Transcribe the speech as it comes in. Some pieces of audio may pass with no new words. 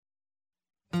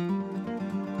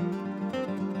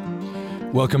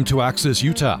Welcome to Access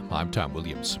Utah. I'm Tom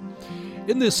Williams.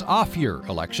 In this off-year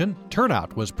election,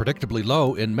 turnout was predictably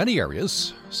low in many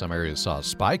areas. Some areas saw a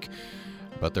spike,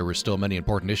 but there were still many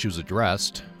important issues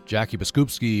addressed. Jackie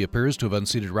Biskupski appears to have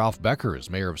unseated Ralph Becker as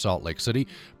mayor of Salt Lake City.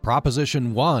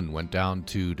 Proposition 1 went down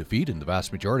to defeat in the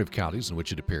vast majority of counties in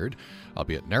which it appeared,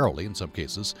 albeit narrowly in some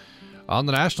cases. On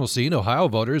the national scene, Ohio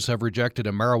voters have rejected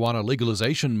a marijuana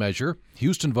legalization measure.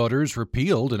 Houston voters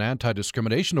repealed an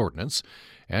anti-discrimination ordinance,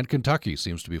 and Kentucky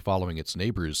seems to be following its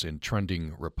neighbors in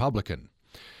trending Republican.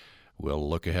 We'll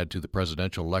look ahead to the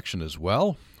presidential election as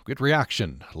well. Get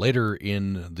reaction later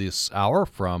in this hour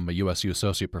from USU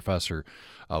Associate Professor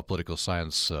of Political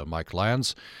Science, Mike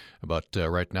Lyons. But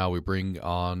right now we bring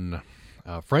on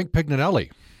Frank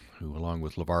Pignanelli, who, along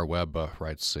with LeVar Webb,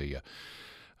 writes a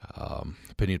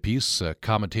opinion piece,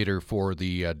 commentator for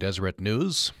the Deseret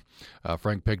News.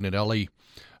 Frank Pignanelli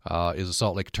is a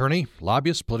Salt Lake attorney,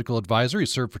 lobbyist, political advisor. He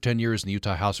served for 10 years in the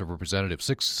Utah House of Representatives,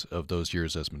 6 of those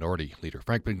years as minority leader.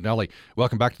 Frank Pignanelli,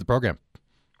 welcome back to the program.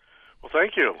 Well,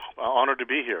 thank you. Honored to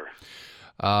be here.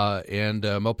 And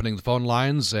I'm opening the phone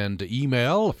lines and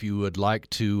email if you would like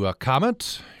to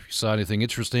comment. If you saw anything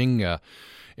interesting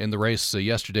in the race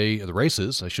yesterday, the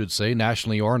races, I should say,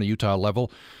 nationally or on a Utah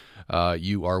level,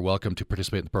 you are welcome to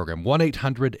participate in the program.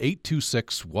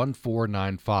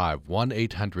 1-800-826-1495,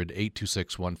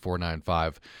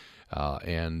 1-800-826-1495,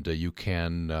 and you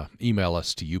can email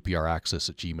us to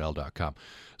upraccess@gmail.com.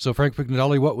 So, Frank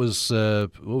Pignanelli, what was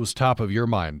top of your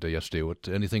mind yesterday?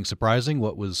 Anything surprising?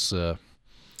 What struck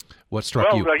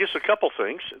you? Well, I guess a couple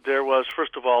things. There was,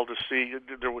 first of all, to see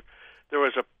there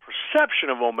was a perception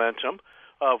of momentum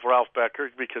of Ralph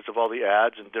Becker because of all the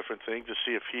ads and different things, to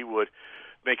see if he would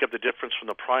make up the difference from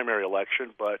the primary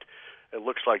election, but it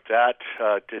looks like that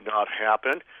did not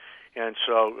happen. And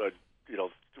so,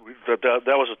 that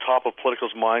was the top of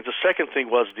politicals' minds. The second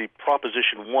thing was the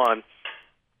Proposition 1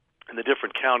 in the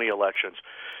different county elections.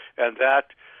 And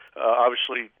that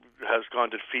obviously has gone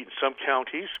to defeat in some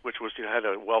counties, which had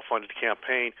a well-funded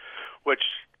campaign, which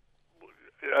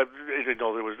there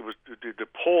was the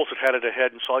polls that had it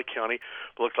ahead in Salt Lake County,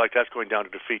 but looked like that's going down to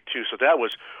defeat too. So that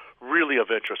was really of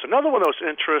interest. Another one that was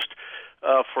interest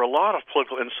for a lot of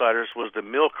political insiders was the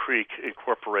Mill Creek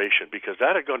Incorporation, because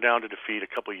that had gone down to defeat a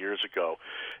couple of years ago.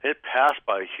 It passed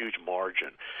by a huge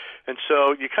margin. And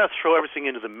so you kind of throw everything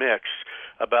into the mix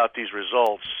about these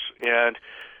results, and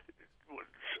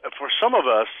for some of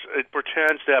us, it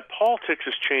pretends that politics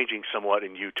is changing somewhat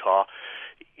in Utah,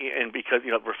 and because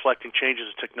reflecting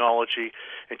changes in technology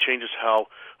and changes how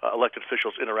elected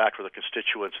officials interact with their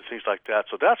constituents and things like that.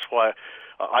 So that's why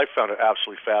I found it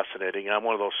absolutely fascinating. I'm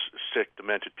one of those sick,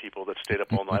 demented people that stayed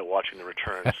up all night watching the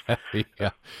returns.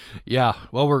 Yeah.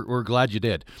 Well, we're glad you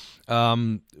did.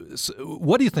 So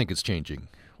what do you think is changing?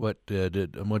 I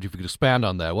wonder if you could expand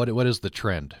on that. What is the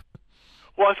trend?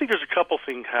 Well, I think there's a couple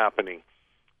things happening.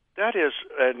 That is,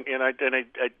 and I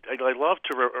love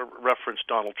to reference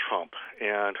Donald Trump.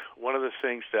 And one of the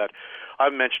things that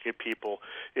I've mentioned to people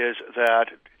is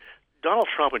that Donald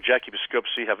Trump and Jackie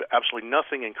Biskupski have absolutely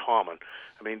nothing in common.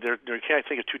 I mean, you can't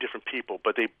think of two different people,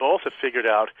 but they both have figured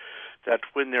out that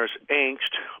when there's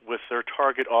angst with their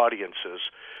target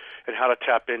audiences and how to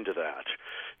tap into that.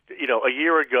 A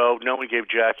year ago, no one gave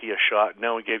Jackie a shot.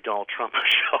 No one gave Donald Trump a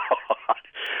shot.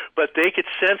 But they could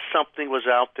sense something was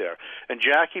out there. And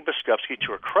Jackie Biskupski,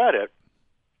 to her credit,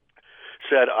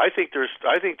 said, "I think there's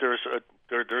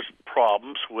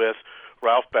problems with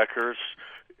Ralph Becker's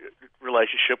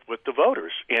relationship with the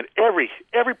voters." And every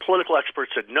political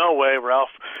expert said, "No way,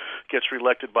 Ralph gets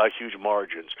reelected by huge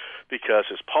margins, because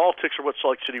his politics are what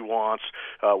Salt Lake City wants,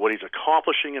 what he's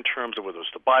accomplishing in terms of whether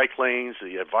it's the bike lanes,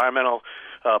 the environmental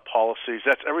policies.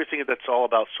 That's everything that's all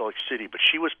about Salt Lake City." But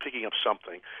she was picking up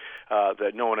something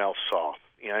that no one else saw.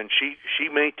 And she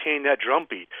maintained that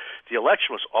drumbeat. The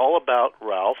election was all about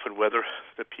Ralph and whether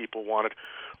the people wanted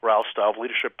Ralph's style of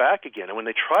leadership back again. And when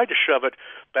they tried to shove it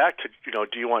back to,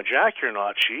 do you want Jackie or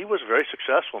not, she was very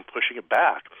successful in pushing it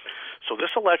back. So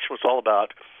this election was all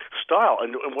about style.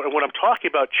 And when I'm talking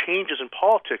about changes in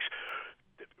politics,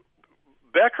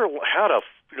 Becker had a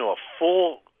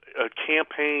full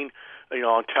campaign,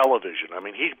 on television. I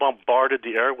mean, he bombarded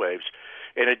the airwaves,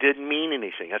 and it didn't mean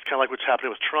anything. That's kind of like what's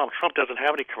happening with Trump. Trump doesn't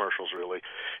have any commercials, really,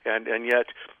 and yet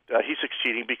he's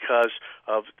succeeding because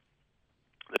of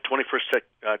the 21st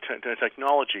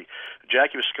technology.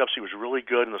 Jackie Biskupski was really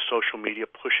good in the social media,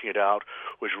 pushing it out,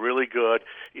 was really good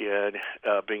in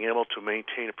being able to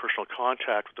maintain a personal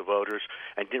contact with the voters,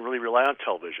 and didn't really rely on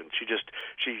television.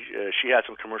 She had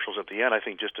some commercials at the end, I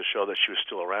think, just to show that she was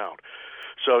still around.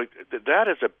 So that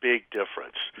is a big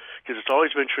difference, because it's always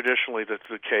always been traditionally the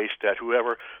case that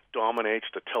whoever dominates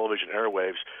the television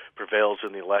airwaves prevails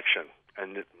in the election,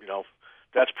 and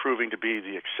that's proving to be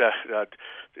the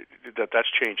that's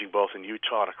changing both in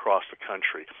Utah and across the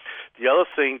country. The other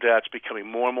thing that's becoming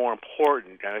more and more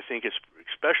important, and I think it's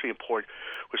especially important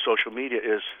with social media,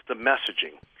 is the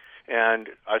messaging. And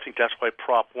I think that's why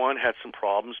Prop 1 had some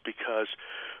problems, because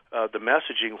the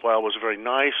messaging, while it was very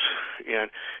nice and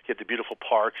you had the beautiful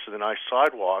parks and the nice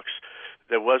sidewalks,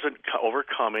 there wasn't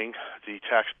overcoming the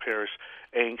taxpayers'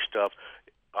 angst of,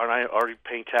 aren't I already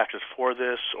paying taxes for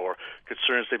this, or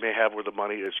concerns they may have where the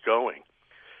money is going.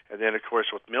 And then, of course,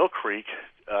 with Mill Creek,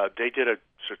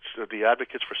 the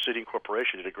Advocates for City and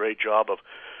Corporation did a great job of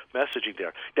messaging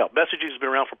there. Now, messaging has been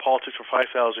around for politics for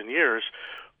 5,000 years,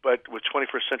 but with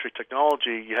 21st century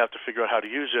technology, you have to figure out how to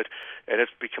use it, and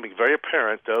it's becoming very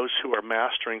apparent those who are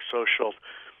mastering social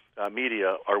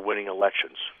media are winning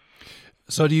elections.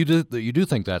 So do you do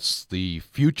think that's the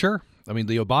future? I mean,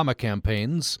 the Obama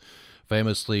campaigns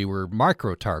famously were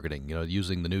micro-targeting,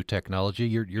 using the new technology.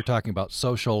 You're talking about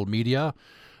social media.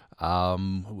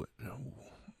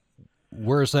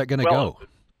 Where is that going to go?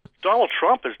 Donald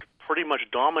Trump is pretty much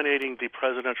dominating the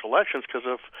presidential elections because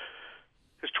of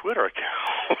his Twitter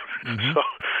account. Mm-hmm.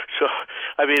 So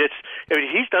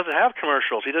he doesn't have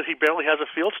commercials. He barely has a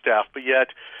field staff, but yet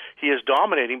he is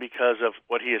dominating because of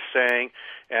what he is saying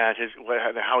and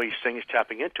how he's saying he's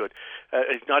tapping into it.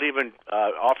 It's not even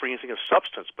offering anything of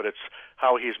substance, but it's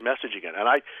how he's messaging it. And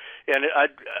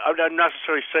I'm not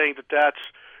necessarily saying that that's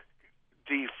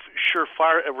the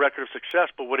surefire record of success,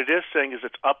 but what it is saying is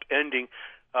it's upending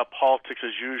politics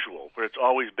as usual, where it's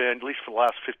always been, at least for the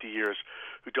last 50 years,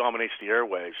 who dominates the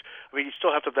airwaves. I mean, you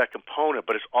still have to have that component,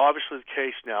 but it's obviously the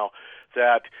case now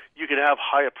that you can have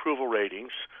high approval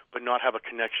ratings but not have a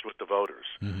connection with the voters.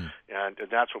 Mm-hmm. And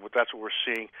that's what we're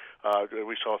seeing.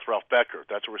 We saw with Ralph Becker.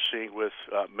 That's what we're seeing with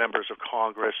members of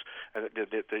Congress, and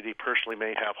they personally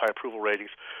may have high approval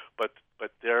ratings, but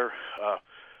they're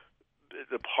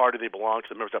the party they belong to,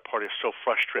 the members of that party, are so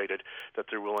frustrated that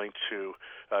they're willing to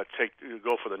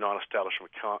go for the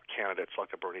non-establishment candidates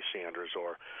like a Bernie Sanders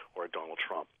or a Donald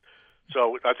Trump.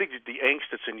 So I think the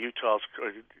angst that's in Utah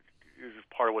is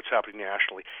part of what's happening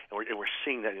nationally, and we're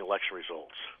seeing that in the election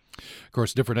results. Of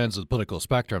course, different ends of the political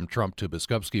spectrum, Trump to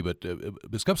Biskupski, but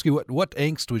Biskupski, what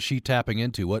angst was she tapping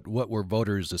into? What were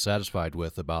voters dissatisfied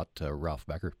with about Ralph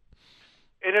Becker?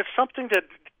 And it's something that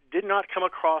did not come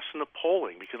across in the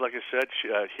polling because, like I said, he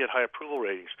had high approval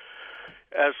ratings.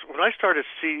 When I started to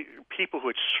see people who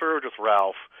had served with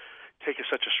Ralph take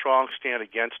such a strong stand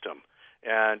against him,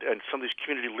 and some of these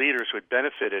community leaders who had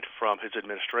benefited from his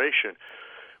administration,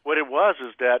 what it was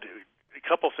is that a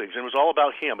couple things. It was all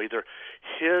about him, either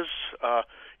his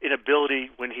inability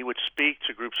when he would speak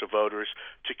to groups of voters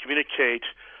to communicate,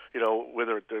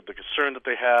 whether the concern that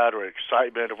they had or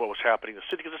excitement of what was happening in the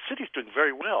city, because the city's doing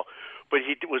very well, but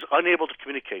he was unable to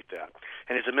communicate that,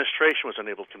 and his administration was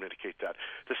unable to communicate that.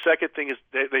 The second thing is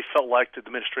they felt like the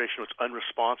administration was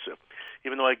unresponsive,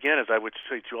 even though, again, as I would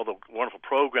say, to all the wonderful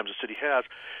programs the city has,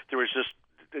 there was just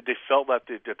they felt that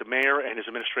the mayor and his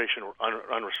administration were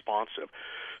unresponsive.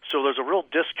 So there's a real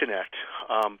disconnect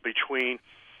between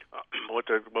what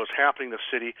was happening in the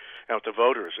city and with the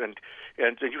voters, and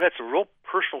you had some real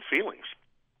personal feelings.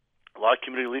 A lot of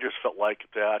community leaders felt like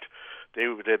that they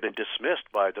had been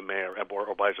dismissed by the mayor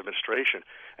or by his administration,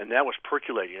 and that was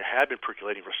percolating. It had been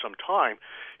percolating for some time.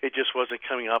 It just wasn't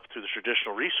coming up through the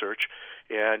traditional research,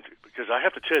 and because I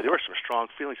have to tell you, there were some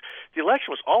strong feelings. The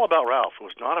election was all about Ralph. It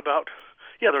was not about,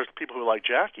 there's people who like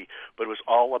Jackie, but it was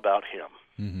all about him.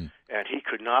 Mm-hmm. And he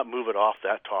could not move it off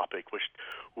that topic,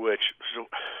 which,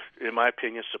 in my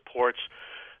opinion, supports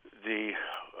the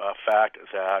fact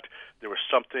that there was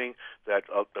something that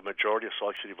the majority of Salt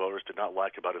Lake City voters did not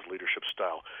like about his leadership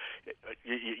style.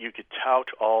 You could tout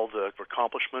all the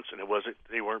accomplishments, and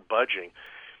they weren't budging.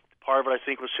 Part of it, I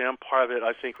think, was him. Part of it,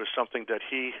 I think, was something that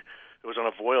it was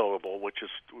unavoidable, which is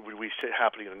we see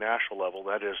happening at a national level.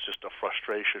 That is just a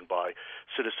frustration by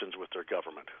citizens with their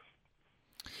government.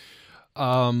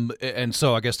 And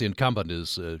so I guess the incumbent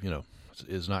is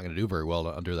not going to do very well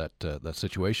under that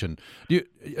situation.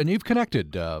 You've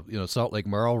connected, Salt Lake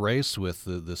mayoral race with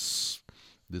this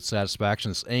satisfaction,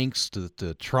 this angst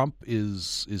that Trump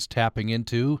is tapping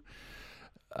into.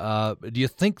 Do you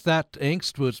think that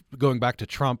angst was going back to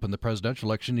Trump in the presidential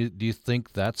election? Do you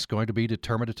think that's going to be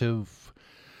determinative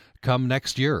come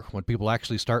next year when people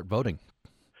actually start voting?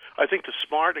 I think the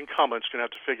smart incumbent's going to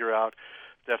have to figure out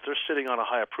that if they're sitting on a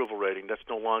high approval rating, that's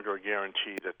no longer a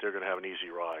guarantee that they're going to have an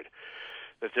easy ride.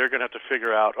 That they're going to have to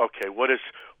figure out, okay, what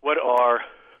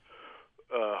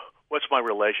what's my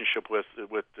relationship with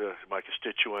my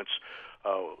constituents?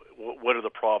 What are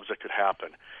the problems that could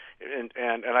happen? And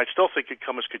I still think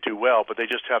incumbents could do well, but they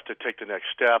just have to take the next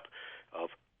step of,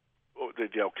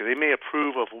 okay, they may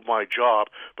approve of my job,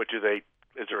 but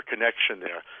is there a connection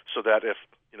there so that if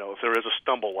there is a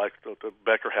stumble like the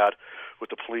Becker had with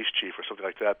the police chief or something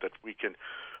like that, that we can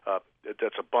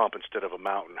that's a bump instead of a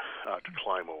mountain to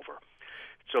climb over.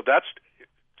 So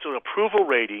approval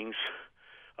ratings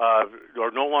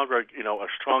are no longer a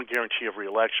strong guarantee of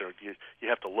reelection. You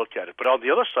have to look at it. But on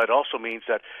the other side, also means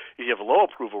that if you have low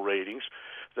approval ratings,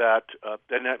 that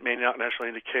then that may not necessarily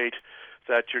indicate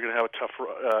that you're going to have a tough,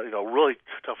 really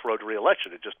tough road to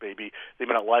reelection. It just may be they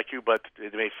may not like you, but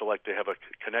they may feel like they have a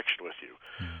connection with you.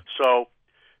 Mm-hmm. So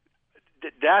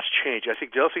that's changed. I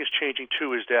think the other thing that's changing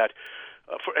too is that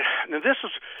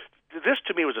this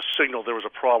to me was a signal there was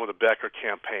a problem with the Becker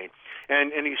campaign.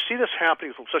 And you see this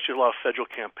happening from such a lot of federal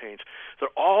campaigns.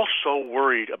 They're all so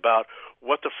worried about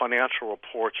what the financial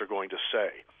reports are going to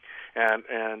say.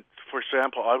 And for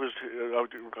example, I was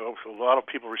a lot of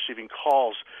people receiving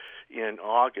calls in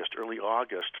August, early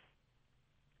August,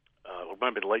 it might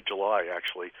have been late July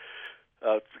actually,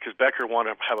 because Becker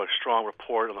wanted to have a strong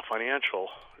report on the financial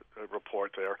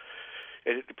report there,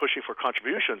 and pushing for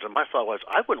contributions. And my thought was,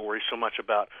 I wouldn't worry so much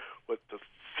about what the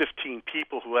 15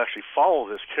 people who actually follow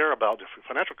this care about the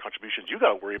financial contributions. You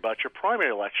got to worry about your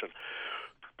primary election.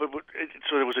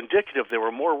 So it was indicative they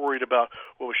were more worried about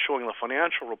what was showing in the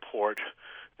financial report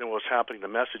than what was happening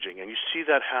in the messaging. And you see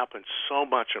that happen so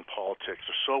much in politics.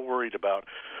 They're so worried about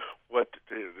what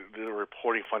they're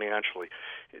reporting financially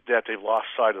that they've lost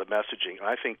sight of the messaging. And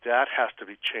I think that has to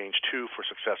be changed, too, for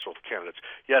successful candidates.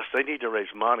 Yes, they need to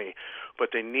raise money, but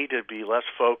they need to be less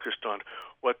focused on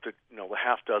what the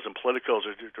half dozen politicos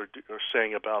are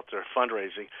saying about their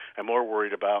fundraising and more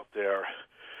worried about their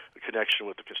connection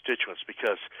with the constituents,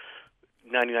 because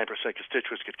 99%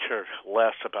 constituents could care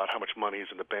less about how much money is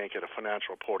in the bank at a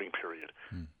financial reporting period.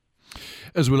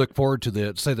 As we look forward to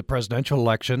the presidential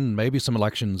election, maybe some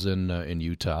elections in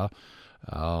Utah,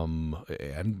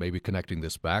 and maybe connecting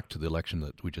this back to the election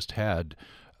that we just had,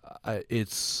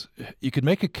 you could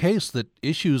make a case that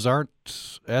issues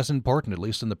aren't as important, at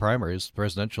least in the primaries,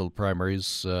 presidential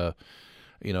primaries.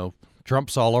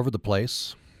 Trump's all over the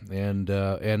place,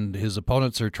 and his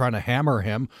opponents are trying to hammer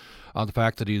him on the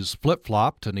fact that he's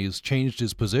flip-flopped and he's changed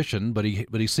his position, but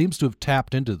he seems to have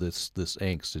tapped into this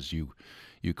angst, as you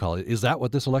call it. Is that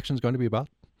what this election is going to be about?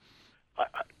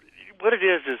 What it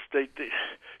is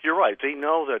you're right. They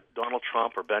know that Donald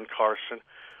Trump or Ben Carson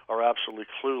are absolutely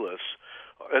clueless,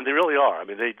 and they really are. I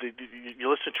mean, you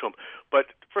listen to them, but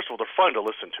first of all, they're fun to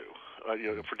listen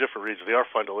to. For different reasons, they are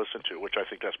fun to listen to, which I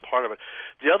think that's part of it.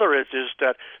 The other is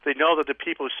that they know that the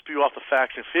people who spew off the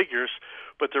facts and figures,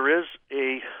 but there is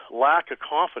a lack of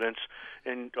confidence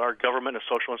in our government and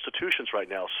social institutions right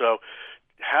now. So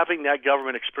having that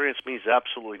government experience means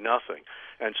absolutely nothing.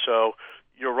 And so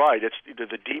you're right. It's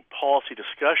the deep policy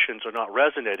discussions are not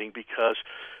resonating because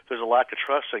there's a lack of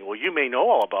trust saying, well, you may know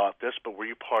all about this, but were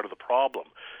you part of the problem?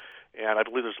 And I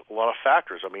believe there's a lot of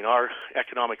factors. I mean, our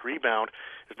economic rebound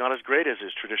is not as great as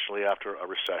is traditionally after a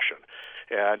recession.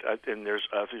 And there's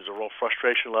a real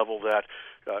frustration level that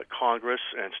Congress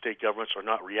and state governments are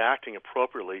not reacting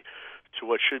appropriately to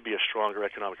what should be a stronger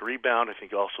economic rebound. I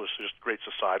think also it's just great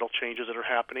societal changes that are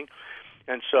happening.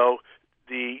 And so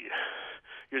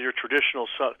your traditional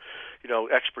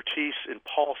expertise in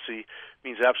policy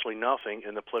means absolutely nothing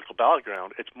in the political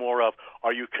battleground. It's more of,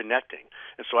 are you connecting?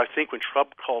 And so I think when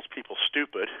Trump calls people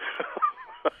stupid,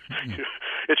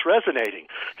 it's resonating.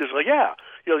 Because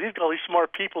all these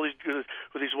smart people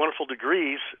with these wonderful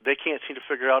degrees, they can't seem to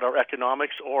figure out our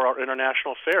economics or our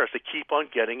international affairs. They keep on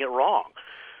getting it wrong.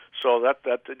 So that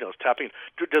is tapping.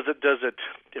 Does it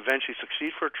eventually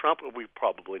succeed for Trump? We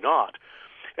probably not.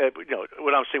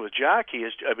 What I'm saying with Jackie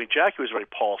is, Jackie was very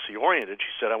policy-oriented.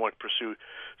 She said, I want to pursue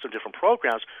some different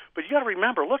programs. But you got to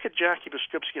remember, look at Jackie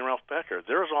Biskupski and Ralph Becker.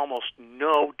 There is almost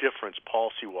no difference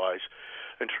policy-wise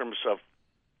in terms of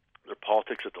their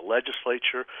politics at the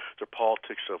legislature, their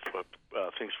politics of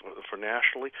things for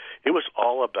nationally. It was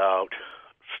all about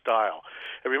style.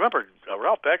 And remember,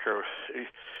 Ralph Becker is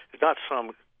not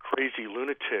some crazy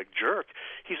lunatic jerk.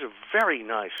 He's a very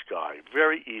nice guy,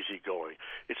 very easygoing.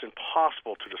 It's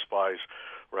impossible to despise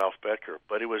Ralph Becker,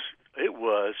 but it was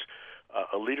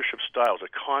a leadership style. It was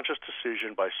a conscious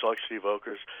decision by Salt Lake City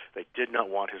voters. They did not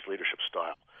want his leadership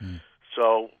style.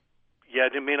 So,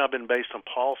 it may not have been based on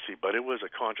policy, but it was a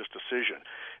conscious decision.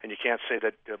 And you can't say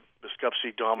that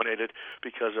Biskupski dominated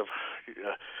because of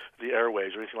the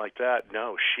airways or anything like that.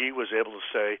 No, she was able to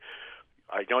say,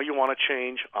 I know you want to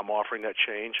change. I'm offering that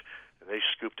change, and they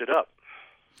scooped it up.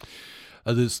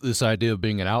 This idea of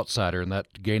being an outsider and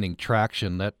that gaining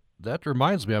traction, that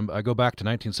reminds me, I go back to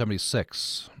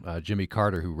 1976, Jimmy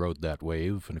Carter, who rode that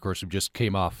wave, and of course we just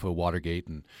came off Watergate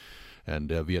and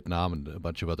Vietnam and a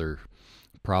bunch of other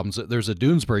problems. There's a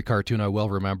Doonesbury cartoon I well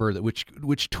remember which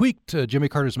tweaked Jimmy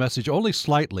Carter's message only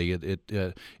slightly.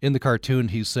 In the cartoon,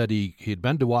 he said he'd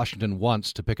been to Washington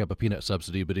once to pick up a peanut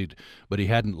subsidy, but he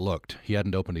hadn't looked. He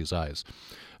hadn't opened his eyes.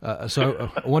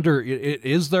 So I wonder,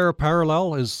 is there a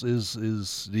parallel? Do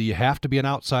you have to be an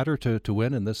outsider to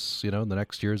win in this, in the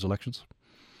next year's elections?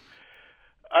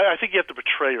 I think you have to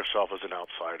portray yourself as an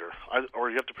outsider, or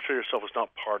you have to portray yourself as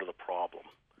not part of the problem.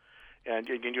 And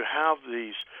you have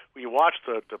these, when you watch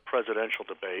the presidential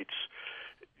debates,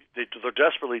 they're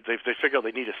desperately, they figure out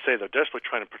they need to say, they're desperately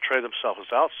trying to portray themselves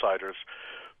as outsiders,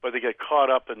 but they get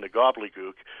caught up in the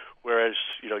gobbledygook, whereas,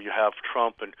 you have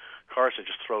Trump and Carson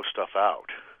just throw stuff out.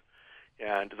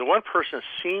 And the one person that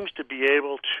seems to be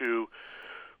able to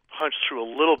punch through a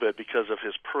little bit because of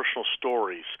his personal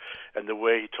stories and the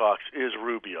way he talks is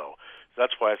Rubio.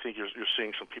 That's why I think you're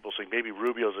seeing some people saying maybe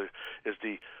Rubio is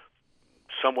the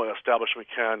somewhat establishment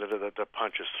candidate that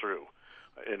punches through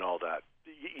in all that.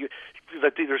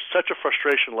 There's such a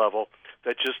frustration level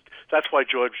that's why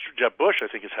Jeb Bush, I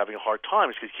think, is having a hard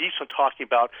time, is because he's talking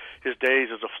about his days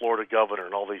as a Florida governor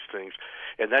and all these things,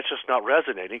 and that's just not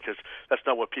resonating because that's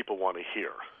not what people want to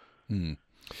hear.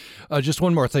 Just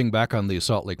one more thing back on the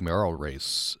Salt Lake mayoral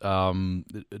race.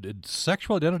 Did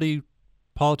sexual identity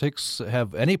politics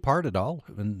have any part at all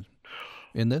in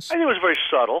this? I think it was very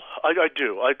subtle. I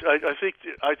do. I think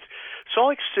Salt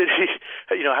Lake City,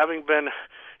 having been,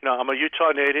 I'm a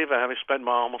Utah native and having spent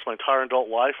almost my entire adult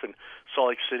life in Salt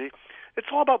Lake City,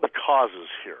 it's all about the causes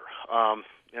here.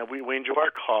 We enjoy our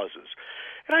causes.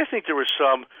 And I think there was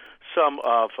some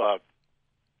of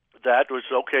that was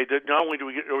okay. That not only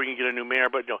we can get a new mayor,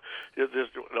 but there's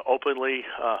an openly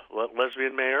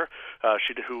lesbian mayor,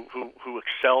 who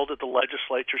excelled at the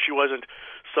legislature. She wasn't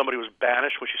somebody who was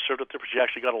banished when she served up there, but she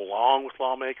actually got along with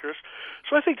lawmakers.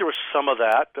 So I think there was some of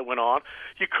that went on.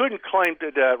 You couldn't claim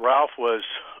that Ralph was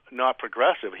not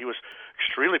progressive. He was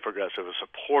extremely progressive and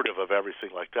supportive of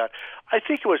everything like that. I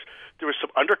think there was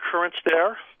some undercurrents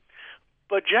there,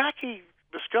 but Jackie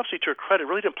Biskupski, to her credit,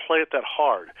 really didn't play it that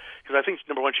hard because I think,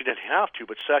 number one, she didn't have to,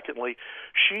 but secondly,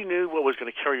 she knew what was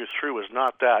going to carry her through was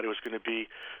not that. It was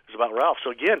about Ralph.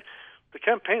 So again, the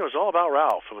campaign was all about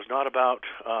Ralph. It was not about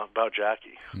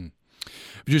Jackie.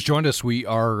 If you just joined us, we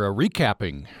are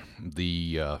recapping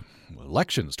the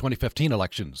elections, 2015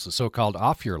 elections, the so-called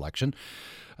off-year election.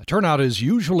 Turnout is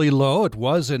usually low. It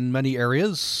was in many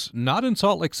areas, not in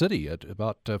Salt Lake City, at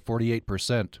about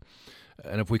 48%.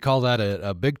 And if we call that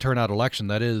a big turnout election,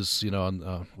 that is, if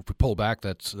we pull back,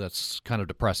 that's kind of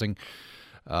depressing.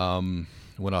 When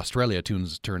Australia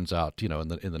turns out, in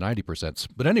the 90%.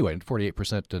 But anyway,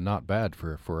 48% not bad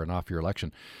for an off-year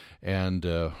election. And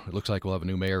it looks like we'll have a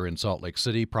new mayor in Salt Lake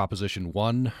City. Proposition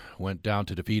 1 went down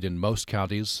to defeat in most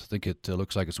counties. I think it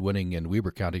looks like it's winning in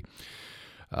Weber County.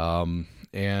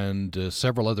 And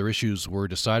several other issues were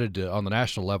decided on the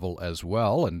national level as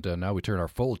well. And now we turn our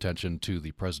full attention to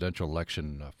the presidential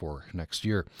election for next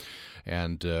year.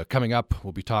 And coming up,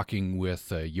 we'll be talking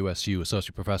with USU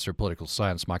Associate Professor of Political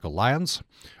Science Michael Lyons.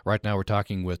 Right now we're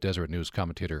talking with Deseret News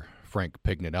commentator Frank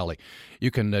Pignanelli.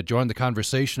 You can join the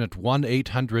conversation at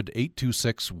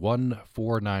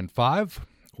 1-800-826-1495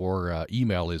 or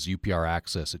email is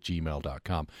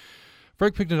upraccess@gmail.com.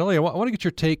 Frank Pignanelli, I want to get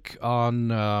your take on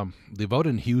the vote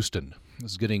in Houston.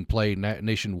 This is getting played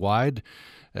nationwide,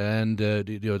 and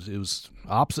it was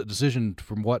opposite decision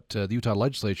from what the Utah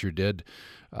legislature did.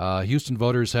 Houston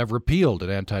voters have repealed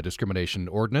an anti-discrimination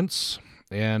ordinance,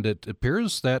 and it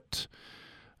appears that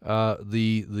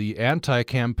the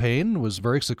anti-campaign was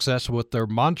very successful with their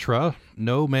mantra,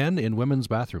 "No men in women's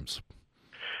bathrooms."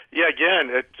 Yeah,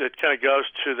 again, it kind of goes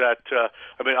to that.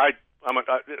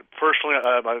 Personally,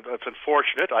 it's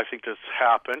unfortunate. I think this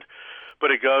happened,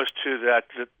 but it goes to that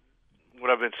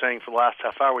what I've been saying for the last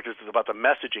half hour, which is about the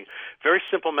messaging. Very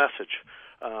simple message.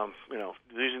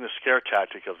 Using the scare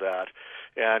tactic of that,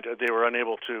 and they were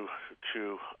unable to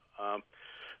come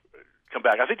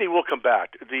back. I think they will come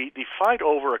back. The fight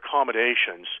over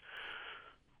accommodations,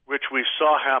 which we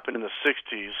saw happen in the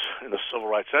 60s in the civil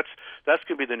rights, that's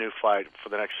going to be the new fight for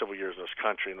the next several years in this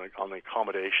country on the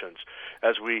accommodations.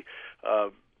 As we,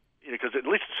 because at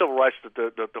least in civil rights,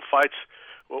 the fights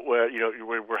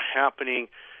were happening.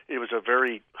 It was a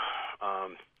very,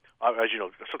 as you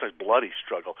know, sometimes bloody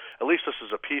struggle. At least this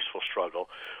is a peaceful struggle.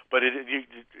 But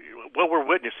what we're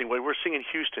witnessing, what we're seeing in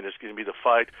Houston, is going to be the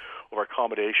fight over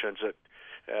accommodations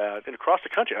and across the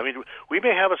country. I mean, we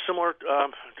may have a similar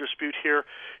dispute here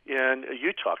in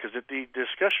Utah because the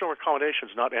discussion over accommodation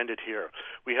is not ended here.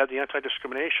 We had the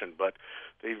anti-discrimination, but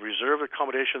they reserved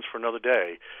accommodations for another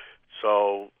day.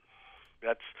 So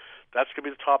that's going to be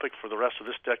the topic for the rest of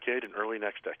this decade and early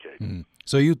next decade. Mm-hmm.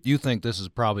 So you think this is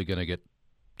probably going to get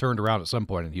turned around at some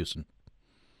point in Houston?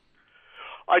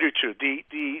 I do too.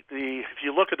 If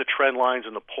you look at the trend lines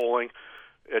in the polling,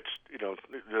 it's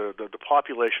the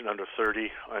population under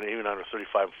 30 and even under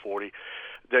 35 and 40,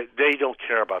 they don't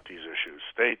care about these issues.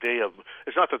 They have.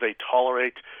 It's not that they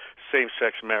tolerate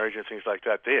same-sex marriage and things like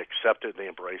that. They accept it and they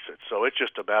embrace it. So it's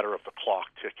just a matter of the clock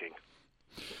ticking.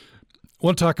 I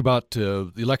want to talk about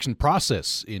the election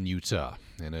process in Utah,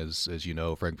 and as you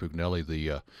know, Frank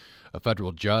Pignanelli, a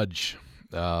federal judge,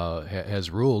 has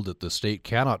ruled that the state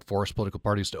cannot force political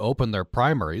parties to open their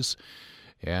primaries,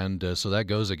 and so that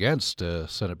goes against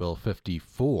Senate Bill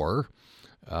 54.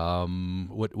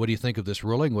 What do you think of this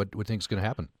ruling? What do you think is going to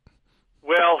happen?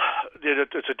 Well,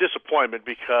 it's a disappointment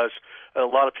because a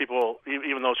lot of people,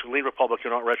 even those who lean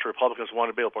Republican, aren't retro Republicans, want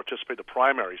to be able to participate in the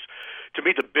primaries. To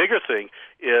me, the bigger thing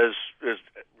is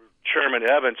Chairman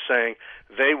Evans saying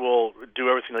they will do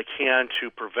everything they can to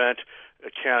prevent a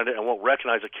candidate and won't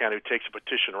recognize a candidate who takes a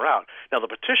petition route. Now, the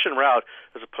petition route,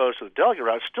 as opposed to the delegate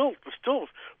route, still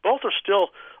both are still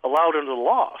allowed under the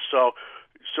law. So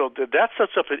that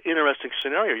sets up an interesting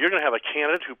scenario. You're going to have a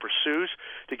candidate who pursues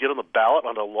to get on the ballot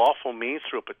on a lawful means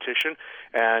through a petition,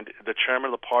 and the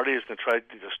chairman of the party is going to try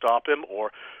to stop him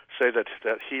or say that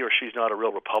he or she's not a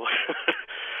real Republican.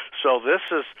 So this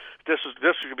is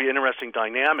going to be an interesting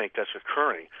dynamic that's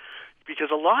occurring,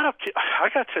 because a lot of I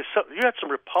got to say, you had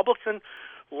some Republican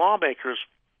lawmakers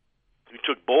who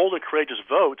took bold and courageous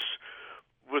votes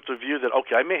with the view that,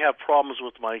 okay, I may have problems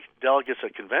with my delegates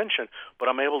at convention, but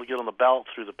I'm able to get on the ballot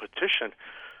through the petition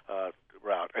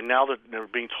route. And now that they're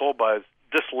being told by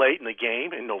this late in the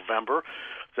game in November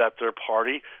that their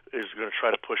party is going to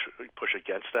try to push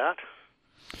against that.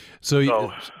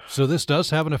 So this does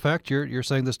have an effect. You're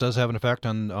saying this does have an effect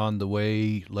on the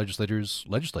way legislators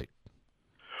legislate.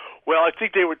 Well, I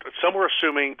think some were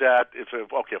assuming that if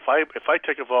I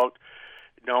take a vote,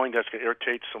 knowing that's going to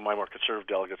irritate some of my more conservative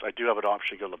delegates, I do have an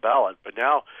option to go on the ballot. But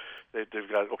now they've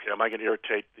got, okay, am I going to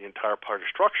irritate the entire party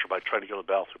structure by trying to go on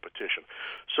the ballot through petition?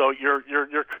 So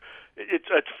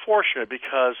it's fortunate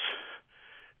because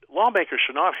lawmakers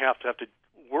should not have to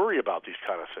worry about these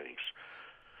kind of things,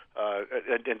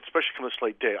 and especially come this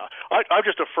late day. I'm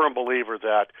just a firm believer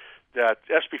that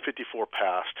SB 54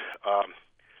 passed.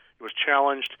 It was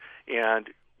challenged,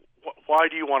 and why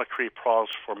do you want to create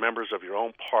problems for members of your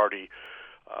own party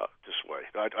this way?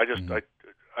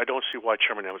 I don't see why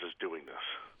Chairman Evans is doing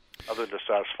this, other than to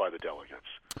satisfy the delegates.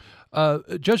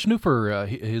 Judge Newfer,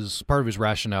 his part of his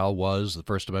rationale was the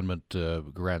First Amendment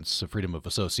grants freedom of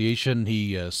association.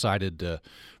 He cited,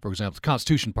 for example, the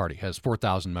Constitution Party has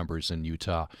 4,000 members in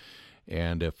Utah,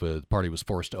 and if the party was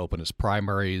forced to open its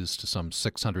primaries to some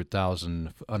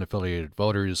 600,000 unaffiliated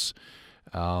voters,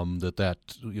 that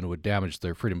would damage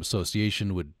their freedom of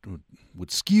association, would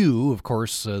skew, of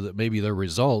course, maybe their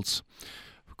results.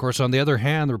 Of course, on the other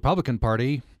hand, the Republican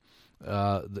Party,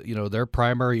 their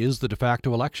primary is the de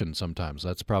facto election. Sometimes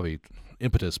that's probably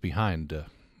impetus behind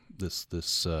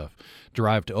this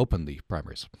drive to open the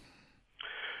primaries.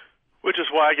 Which is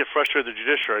why I get frustrated with the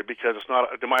judiciary, because it's not,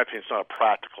 in my opinion, it's not a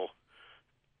practical.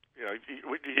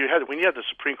 When you had the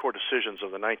Supreme Court decisions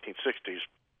of the 1960s.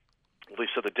 They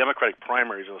said the Democratic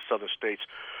primaries in the southern states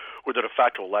were the de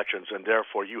facto elections, and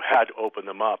therefore you had to open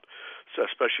them up,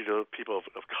 especially to people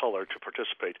of color, to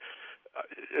participate.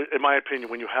 In my opinion,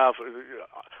 when you have,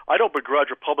 I don't begrudge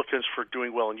Republicans for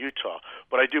doing well in Utah,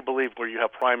 but I do believe where you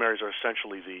have primaries are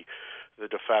essentially the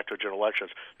de facto general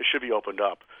elections, they should be opened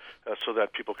up so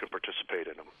that people can participate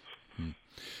in them.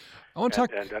 I want to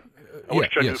talk. I wish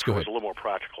Judge Newsom was a little more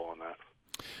practical on that.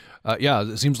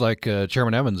 It seems like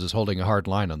Chairman Evans is holding a hard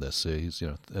line on this. He's,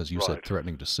 as you said,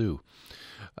 threatening to sue.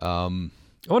 I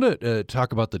want to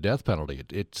talk about the death penalty.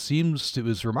 It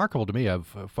was remarkable to me. I've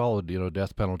followed,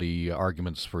 death penalty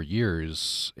arguments for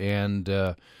years, and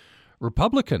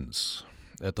Republicans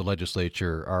at the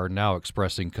legislature are now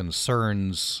expressing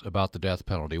concerns about the death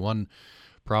penalty. One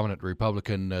prominent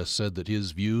Republican said that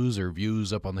his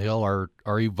views up on the Hill are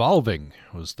evolving,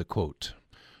 was the quote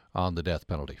on the death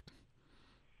penalty.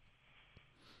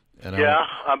 And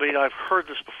I've heard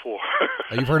this before.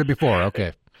 You've heard it before,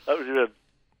 okay.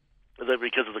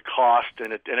 Because of the cost,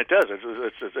 and it does.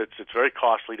 It's very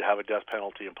costly to have a death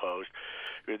penalty imposed.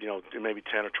 Maybe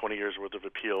 10 or 20 years worth of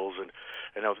appeals, and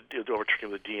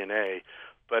overturning the DNA.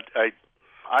 But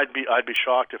I'd be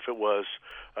shocked if it was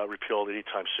repealed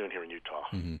anytime soon here in Utah.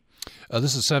 Mm-hmm.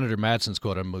 This is Senator Madsen's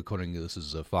quote. I'm quoting, this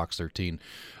is Fox 13.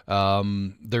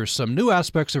 There's some new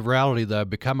aspects of reality that I've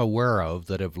become aware of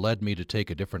that have led me to take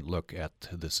a different look at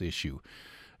this issue.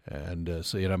 And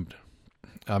so,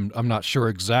 I'm not sure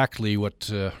exactly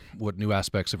what new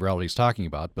aspects of reality he's talking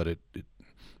about, but it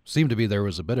seemed to be there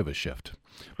was a bit of a shift.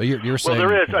 But you're saying... Well,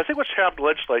 there is. I think what's happened in the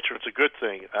legislature, it's a good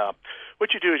thing.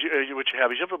 What you do is you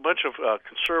have a bunch of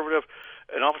conservative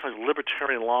and oftentimes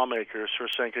libertarian lawmakers who are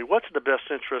saying, okay, what's in the best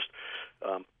interest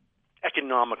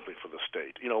economically for the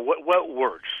state? What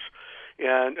works?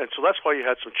 And so that's why you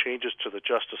had some changes to the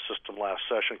justice system last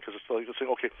session, because it's like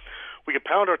saying, okay, we can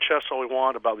pound our chests all we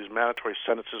want about these mandatory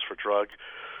sentences for drug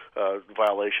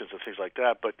violations and things like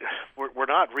that, but we're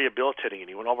not rehabilitating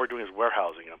anyone. All we're doing is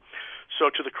warehousing them. So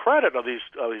to the credit of these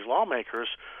lawmakers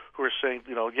who are saying,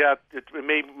 it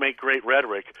may make great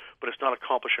rhetoric, but it's not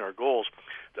accomplishing our goals,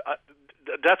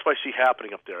 that's what I see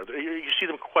happening up there. You see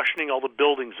them questioning all the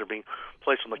buildings that are being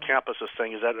placed on the campuses,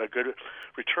 saying, is that a good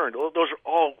return? Those are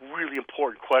all really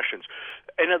important questions.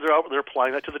 And they're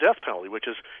applying that to the death penalty, which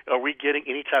is, are we getting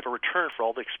any type of return for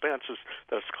all the expenses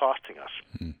that it's costing us?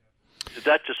 Mm-hmm.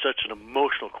 That's just such an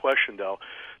emotional question, though,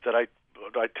 that I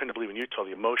tend to believe in Utah,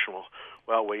 the emotional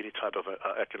will outweigh any type of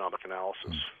economic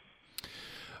analysis.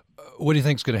 What do you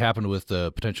think is going to happen with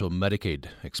potential Medicaid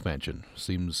expansion?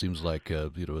 Seems like a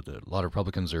lot of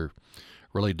Republicans are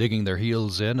really digging their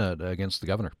heels in against the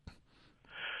governor.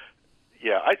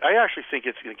 Yeah, I actually think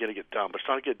it's going to get done, but it's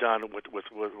not going to get done with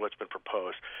what's been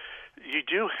proposed. You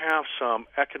do have some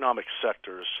economic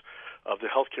sectors of the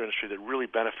healthcare industry that really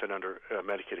benefit under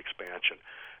Medicaid expansion.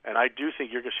 And I do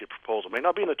think you're going to see a proposal, may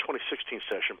not be in the 2016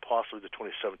 session, possibly the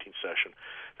 2017 session,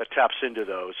 that taps into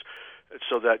those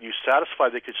so that you satisfy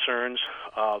the concerns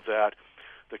that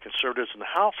the conservatives in the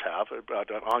House have about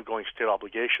an ongoing state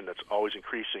obligation that's always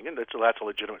increasing, and that's a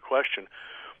legitimate question.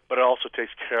 But it also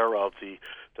takes care of the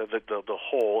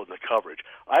hole in the coverage.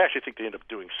 I actually think they end up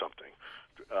doing something.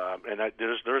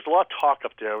 There's a lot of talk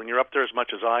up there. When you're up there as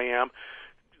much as I am,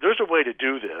 there's a way to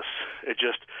do this. It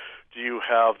just, do you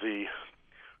have the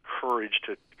courage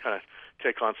to kind of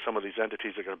take on some of these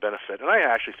entities that are going to benefit? And I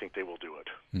actually think they will do it.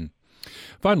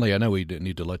 Finally, I know we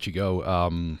need to let you go.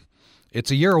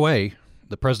 It's a year away,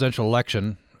 the presidential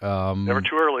election. Never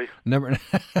too early. Never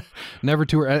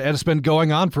too early. And it's been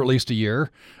going on for at least a year.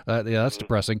 That's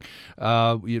depressing. Who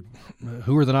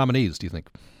are the nominees, do you think?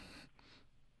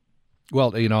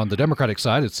 Well, on the Democratic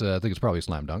side, I think it's probably a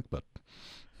slam dunk, but...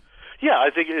 Yeah,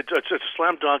 I think it's a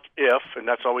slam dunk if, and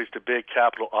that's always the big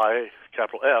capital I,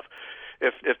 capital F,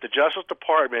 if the Justice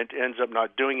Department ends up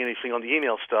not doing anything on the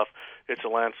email stuff, it's a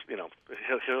lance. He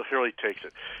really takes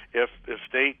it. If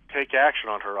they take action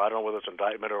on her, I don't know whether it's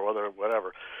indictment or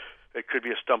whatever, it could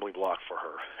be a stumbling block for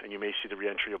her, and you may see the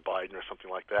reentry of Biden or something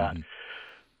like that. Mm-hmm.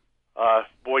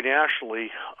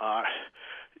 Nationally, I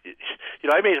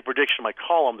made a prediction in my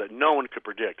column that no one could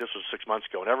predict. This was 6 months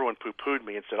ago, and everyone poo-pooed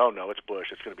me and said, "Oh no, it's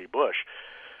Bush. It's going to be Bush."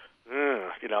 You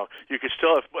could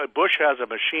still, if Bush has a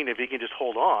machine, if he can just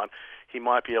hold on, he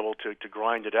might be able to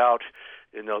grind it out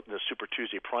in the Super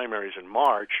Tuesday primaries in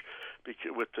March,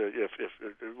 when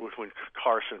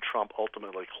Carson and Trump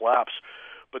ultimately collapse.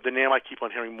 But the name I keep on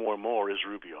hearing more and more is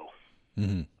Rubio.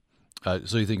 Mm-hmm.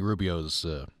 So you think Rubio's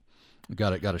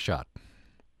got a shot?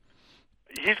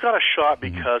 He's got a shot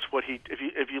because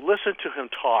if you listen to him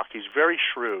talk, he's very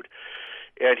shrewd,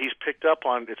 and he's picked up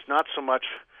on, it's not so much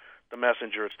the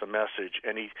messenger, it's the message,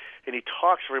 and he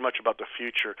talks very much about the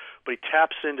future, but he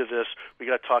taps into this, we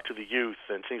got to talk to the youth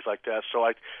and things like that. So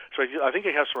I think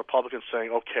he has some Republicans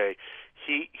saying, okay,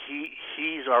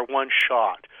 he's our one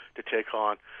shot to take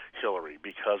on Hillary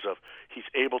because he's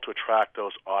able to attract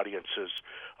those audiences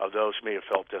of those who may have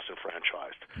felt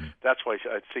disenfranchised. Mm. That's why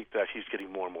I think that he's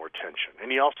getting more and more attention,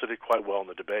 and he also did quite well in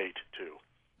the debate too.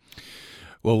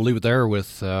 Well, we'll leave it there with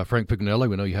Frank Pignanelli.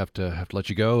 We know you have to let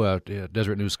you go.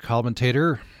 Deseret News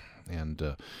commentator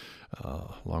and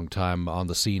long time on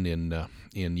the scene in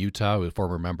Utah. A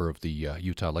former member of the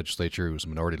Utah legislature, who was a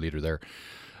minority leader there.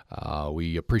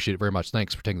 We appreciate it very much.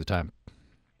 Thanks for taking the time.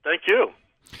 Thank you.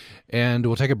 And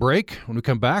we'll take a break. When we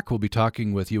come back, we'll be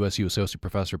talking with USU Associate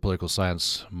Professor of Political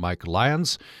Science Mike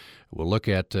Lyons. We'll look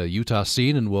at Utah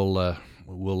scene, and we'll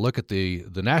look at the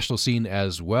national scene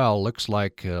as well. Looks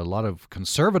like a lot of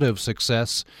conservative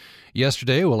success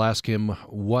yesterday. We'll ask him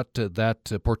what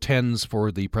that portends for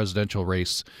the presidential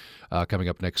race coming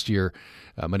up next year.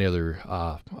 Many other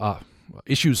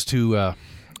issues to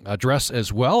address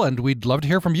as well, and we'd love to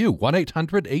hear from you.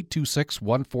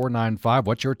 1-800-826-1495.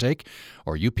 What's your take?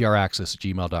 Or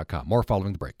upraccess@gmail.com. More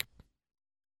following the break.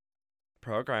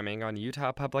 Programming on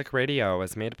Utah Public Radio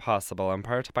is made possible in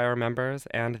part by our members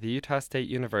and the Utah State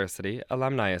University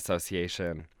Alumni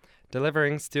Association,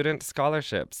 delivering student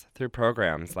scholarships through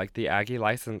programs like the Aggie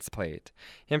License Plate.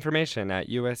 Information at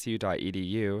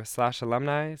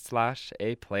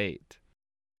usu.edu/alumni/aplate.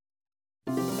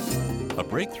 A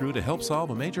breakthrough to help solve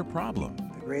a major problem.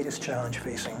 The greatest challenge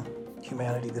facing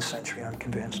humanity this century, I'm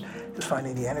convinced, is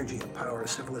finding the energy to power a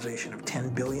civilization of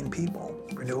 10 billion people.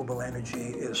 Renewable energy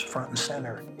is front and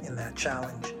center in that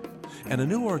challenge. And a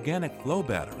new organic flow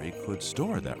battery could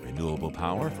store that renewable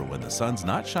power for when the sun's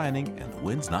not shining and the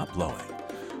wind's not blowing.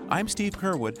 I'm Steve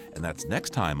Kerwood, and that's next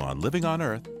time on Living on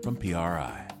Earth from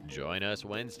PRI. Join us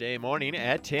Wednesday morning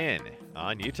at 10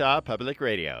 on Utah Public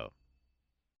Radio.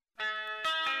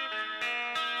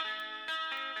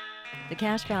 The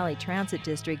Cache Valley Transit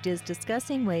District is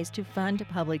discussing ways to fund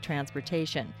public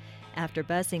transportation. After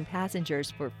busing passengers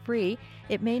for free,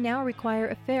 it may now require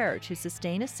a fare to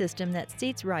sustain a system that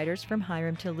seats riders from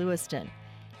Hiram to Lewiston.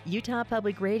 Utah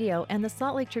Public Radio and the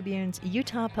Salt Lake Tribune's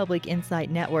Utah Public Insight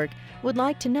Network would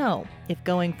like to know if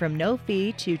going from no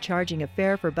fee to charging a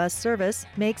fare for bus service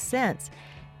makes sense.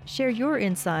 Share your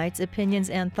insights, opinions,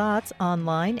 and thoughts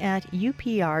online at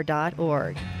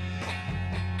upr.org.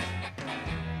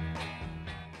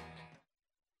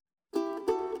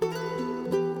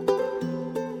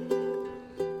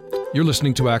 You're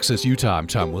listening to Access Utah. I'm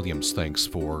Tom Williams. Thanks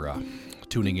for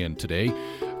tuning in today.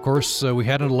 Of course, we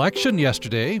had an election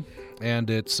yesterday, and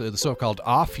it's the so-called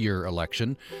off-year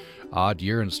election. Odd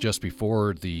year, and it's just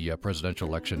before the presidential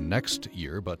election next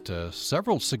year, but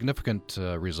several significant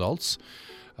results.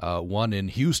 One in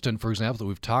Houston, for example, that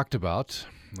we've talked about.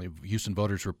 Houston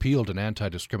voters repealed an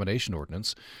anti-discrimination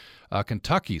ordinance.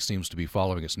 Kentucky seems to be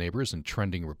following its neighbors and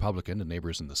trending Republican, the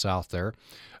neighbors in the south there.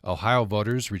 Ohio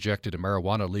voters rejected a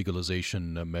marijuana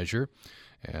legalization measure.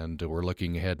 And we're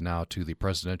looking ahead now to the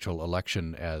presidential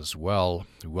election as well.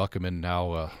 We welcome in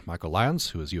now Michael Lyons,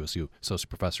 who is USU Associate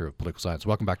Professor of Political Science.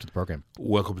 Welcome back to the program.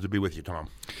 Welcome to be with you, Tom.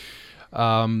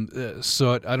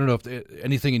 So I don't know if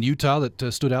anything in Utah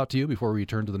that stood out to you before we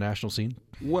turn to the national scene?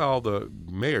 Well, the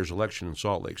mayor's election in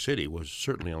Salt Lake City was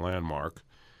certainly a landmark.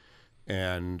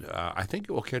 And I think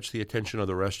it will catch the attention of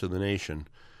the rest of the nation.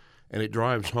 And it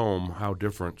drives home how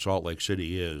different Salt Lake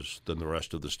City is than the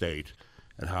rest of the state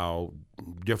and how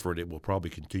different it will probably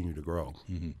continue to grow.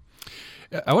 Mm-hmm.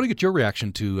 I want to get your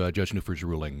reaction to Judge Newford's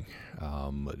ruling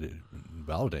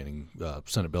validating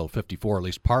Senate Bill 54, at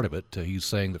least part of it. He's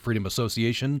saying that freedom of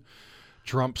association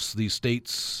trumps the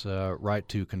state's right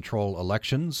to control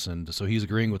elections. And so he's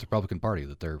agreeing with the Republican Party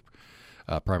that their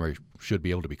primary should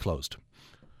be able to be closed.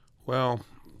 Well,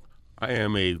 I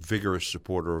am a vigorous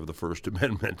supporter of the First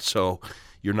Amendment, so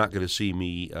you're not going to see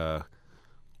me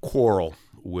quarrel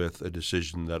with a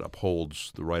decision that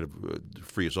upholds the right of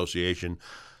free association.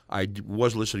 I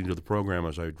was listening to the program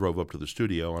as I drove up to the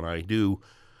studio, and I do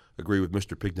agree with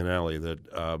Mr. Pignanelli that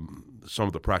some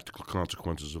of the practical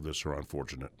consequences of this are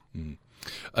unfortunate. Mm.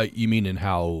 You mean in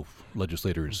how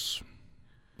legislators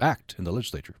act in the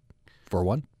legislature, for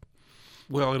one?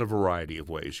 Well, in a variety of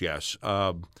ways, yes.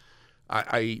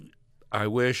 I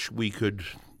wish we could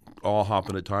all hop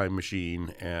in a time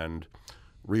machine and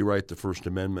rewrite the First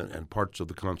Amendment and parts of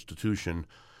the Constitution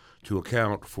to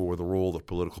account for the role that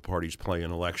political parties play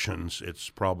in elections. It's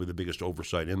probably the biggest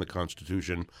oversight in the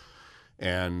Constitution.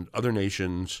 And other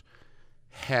nations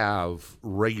have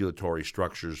regulatory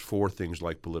structures for things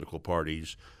like political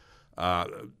parties. Not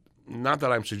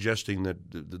that I'm suggesting that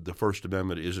the First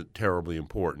Amendment isn't terribly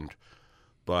important,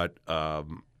 but,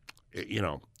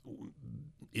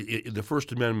 the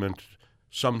First Amendment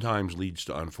sometimes leads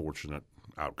to unfortunate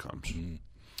outcomes. Mm.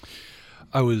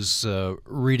 I was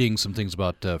reading some things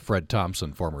about Fred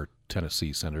Thompson, former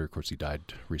Tennessee senator. Of course, he died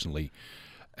recently.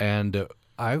 And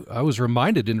I was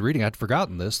reminded in reading, I'd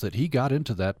forgotten this, that he got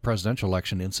into that presidential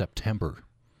election in September,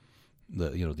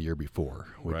 the year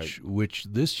before, which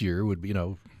this year would be,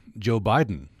 Joe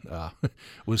Biden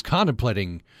was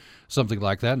contemplating something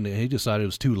like that, and he decided it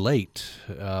was too late.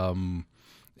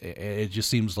 It just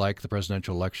seems like the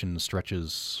presidential election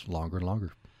stretches longer and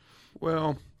longer.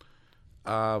 Well,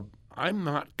 I'm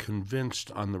not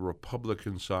convinced on the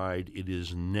Republican side it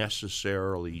is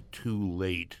necessarily too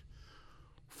late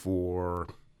for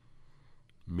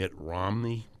Mitt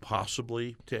Romney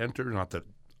possibly to enter. Not that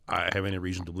I have any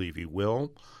reason to believe he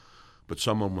will, but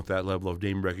someone with that level of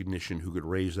name recognition who could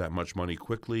raise that much money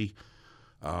quickly.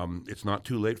 It's not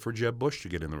too late for Jeb Bush to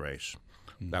get in the race.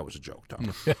 That was a joke,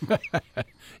 Tom.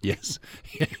 Yes.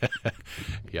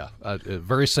 Yeah.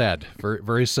 Very sad. Very,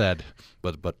 very sad,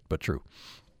 but true.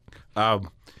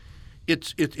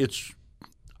 It's.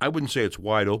 I wouldn't say it's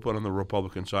wide open on the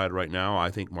Republican side right now.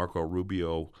 I think Marco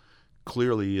Rubio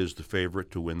clearly is the favorite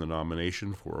to win the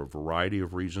nomination for a variety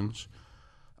of reasons.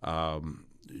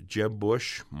 Jeb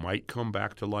Bush might come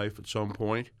back to life at some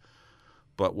point.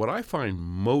 But what I find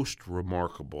most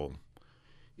remarkable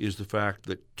is the fact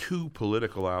that two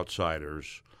political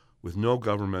outsiders with no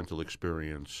governmental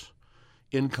experience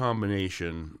in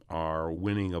combination are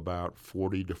winning about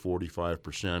 40 to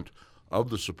 45% of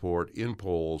the support in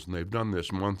polls, and they've done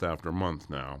this month after month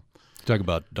now. Talking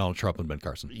about Donald Trump and Ben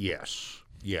Carson. Yes.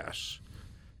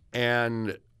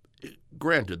 And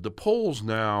granted, the polls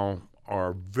now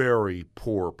are very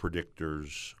poor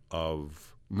predictors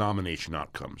of nomination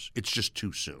outcomes. It's just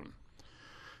too soon.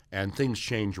 And things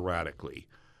change radically.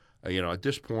 At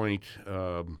this point,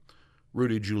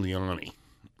 Rudy Giuliani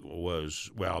was,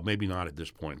 well, maybe not at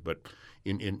this point, but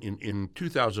in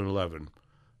 2011,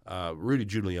 Rudy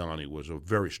Giuliani was a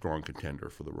very strong contender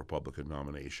for the Republican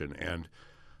nomination. And,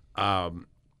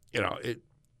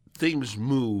 things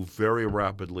move very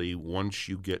rapidly once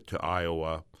you get to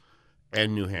Iowa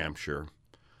and New Hampshire.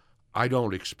 I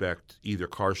don't expect either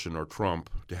Carson or Trump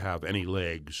to have any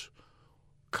legs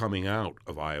coming out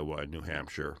of Iowa and New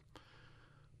Hampshire.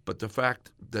 But the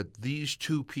fact that these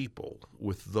two people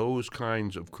with those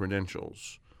kinds of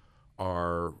credentials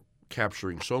are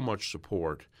capturing so much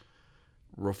support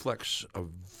reflects a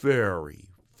very,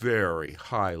 very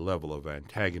high level of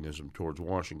antagonism towards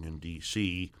Washington,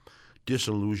 D.C.,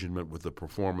 disillusionment with the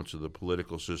performance of the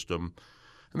political system.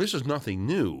 And this is nothing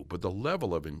new, but the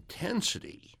level of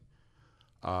intensity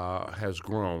has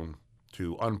grown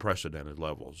to unprecedented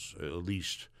levels, at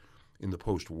least in the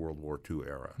post-World War II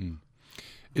era.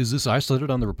 Is this isolated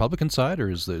on the Republican side,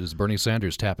 or is Bernie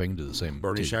Sanders tapping into the same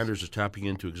Bernie Sanders is tapping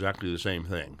into exactly the same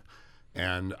thing.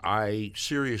 And I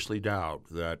seriously doubt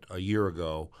that a year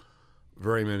ago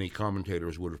very many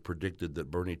commentators would have predicted that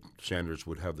Bernie Sanders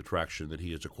would have the traction that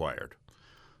he has acquired.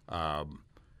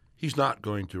 He's not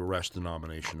going to wrest the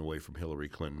nomination away from Hillary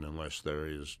Clinton unless there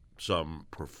is some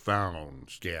profound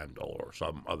scandal or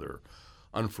some other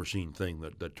unforeseen thing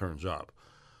that turns up.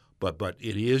 But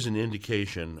it is an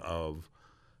indication of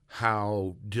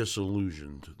how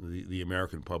disillusioned the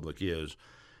American public is.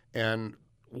 And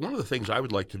one of the things I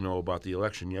would like to know about the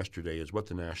election yesterday is what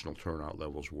the national turnout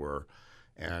levels were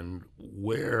and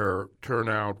where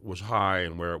turnout was high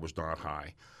and where it was not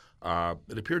high.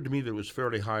 It appeared to me that it was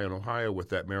fairly high in Ohio with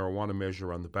that marijuana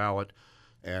measure on the ballot,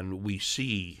 and we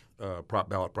see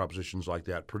ballot propositions like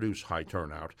that produce high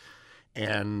turnout.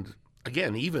 And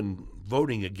again, even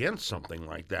voting against something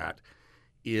like that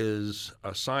is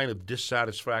a sign of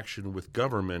dissatisfaction with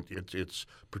government. It's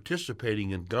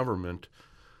participating in government,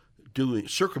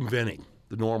 circumventing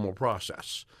the normal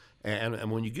process.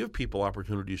 And when you give people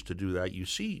opportunities to do that, you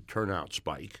see turnout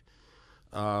spike.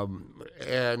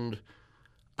 And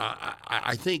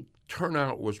I think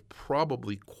turnout was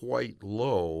probably quite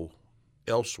low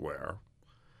elsewhere,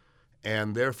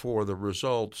 and therefore the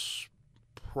results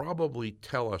probably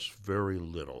tell us very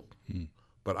little.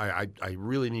 But I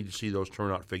really need to see those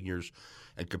turnout figures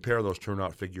and compare those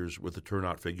turnout figures with the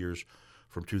turnout figures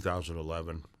from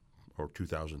 2011 or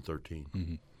 2013.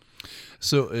 Mm-hmm.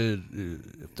 So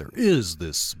if there is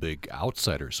this big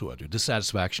outsider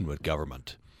dissatisfaction with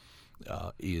government,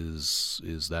 is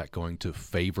that going to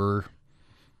favor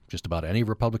just about any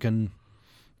Republican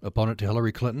opponent to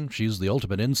Hillary Clinton? She's the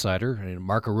ultimate insider. And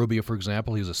Marco Rubio, for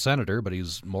example, he's a senator, but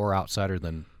he's more outsider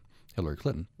than Hillary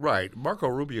Clinton. Right. Marco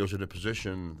Rubio's in a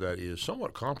position that is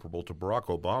somewhat comparable to Barack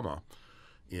Obama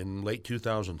in late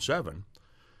 2007.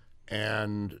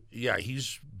 And, yeah,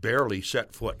 he's barely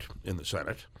set foot in the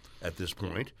Senate at this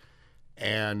point.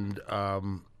 And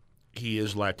he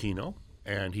is Latino,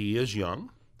 and he is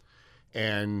young,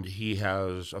 and he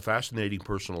has a fascinating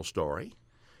personal story,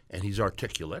 and he's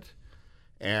articulate.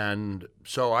 And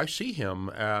so I see him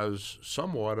as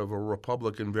somewhat of a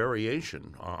Republican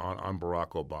variation on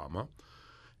Barack Obama,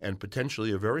 and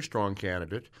potentially a very strong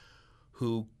candidate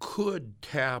who could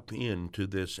tap into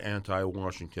this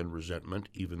anti-Washington resentment,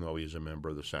 even though he's a member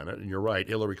of the Senate. And you're right,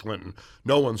 Hillary Clinton,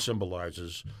 no one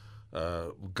symbolizes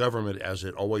government as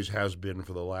it always has been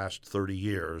for the last 30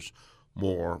 years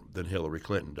more than Hillary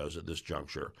Clinton does at this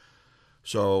juncture.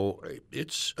 So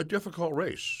it's a difficult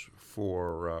race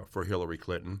for Hillary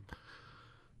Clinton.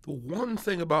 The one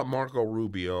thing about Marco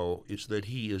Rubio is that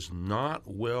he is not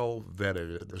well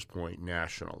vetted at this point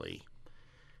nationally.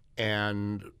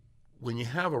 And when you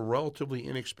have a relatively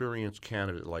inexperienced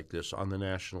candidate like this on the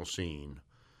national scene,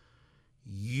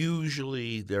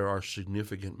 usually there are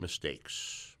significant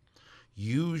mistakes.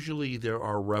 Usually there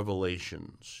are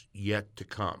revelations yet to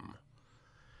come.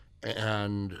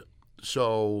 And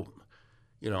so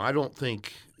I don't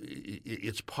think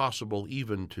it's possible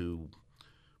even to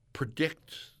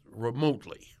predict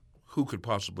remotely who could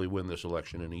possibly win this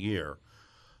election in a year.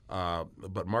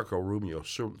 But Marco Rubio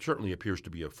certainly appears to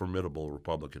be a formidable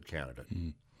Republican candidate.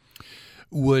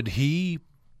 Would he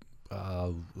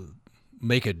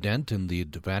make a dent in the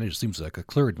advantage? Seems like a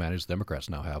clear advantage the Democrats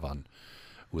now have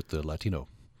with the Latino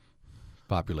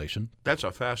population. That's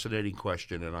a fascinating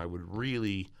question, and I would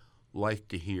really like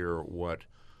to hear what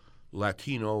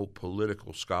Latino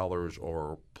political scholars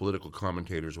or political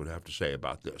commentators would have to say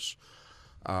about this.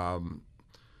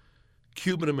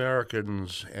 Cuban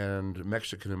Americans and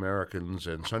Mexican Americans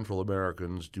and Central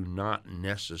Americans do not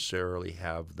necessarily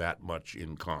have that much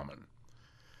in common.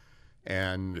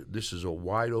 And this is a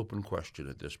wide open question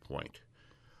at this point.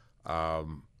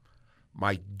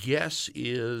 My guess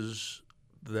is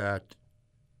that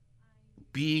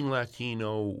being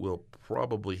Latino will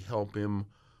probably help him,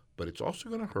 but it's also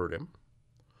going to hurt him.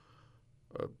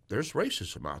 There's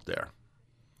racism out there.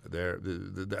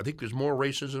 I think there's more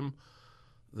racism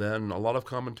than a lot of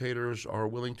commentators are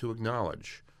willing to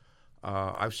acknowledge.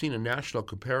 I've seen a national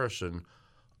comparison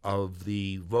of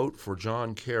the vote for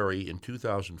John Kerry in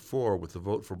 2004 with the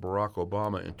vote for Barack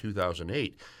Obama in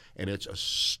 2008, and it's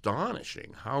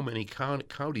astonishing how many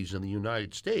counties in the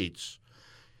United States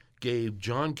gave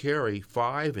John Kerry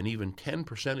 5 and even 10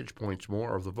 percentage points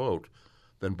more of the vote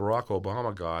than Barack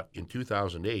Obama got in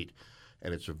 2008,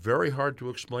 and it's very hard to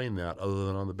explain that other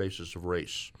than on the basis of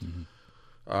race.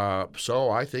 So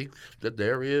I think that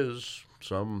there is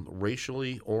some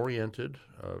racially oriented,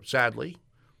 sadly,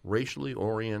 racially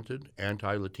oriented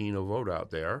anti-Latino vote out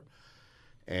there,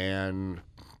 and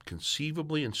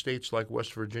conceivably in states like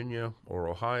West Virginia or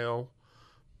Ohio,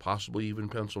 possibly even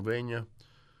Pennsylvania,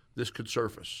 this could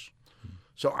surface.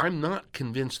 So I'm not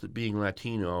convinced that being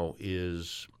Latino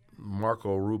is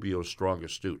Marco Rubio's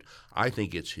strongest suit. I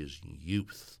think it's his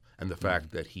youth and the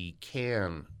fact that he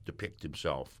can depict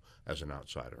himself as an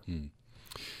outsider.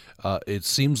 It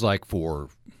seems like for,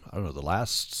 the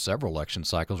last several election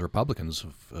cycles, Republicans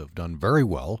have done very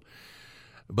well.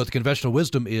 But the conventional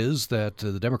wisdom is that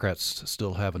the Democrats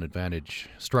still have an advantage,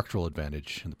 structural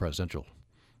advantage, in the presidential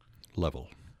level.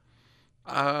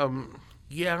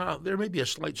 Yeah, there may be a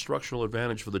slight structural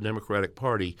advantage for the Democratic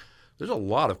Party. There's a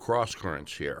lot of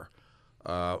cross-currents here.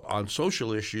 On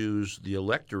social issues, the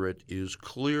electorate is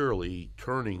clearly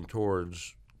turning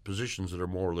towards positions that are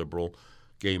more liberal,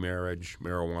 gay marriage,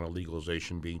 marijuana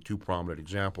legalization being two prominent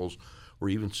examples. We're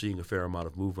even seeing a fair amount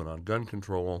of movement on gun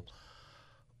control.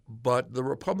 But the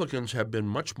Republicans have been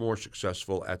much more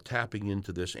successful at tapping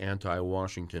into this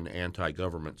anti-Washington,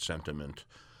 anti-government sentiment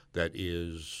that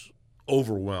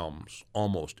overwhelms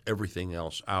almost everything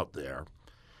else out there.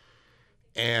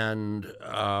 And,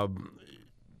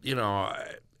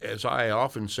 as I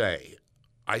often say,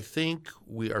 I think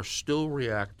we are still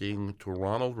reacting to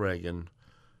Ronald Reagan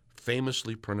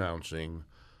famously pronouncing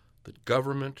that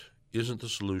government isn't the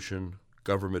solution,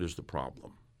 government is the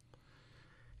problem.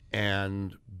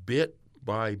 And bit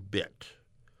by bit,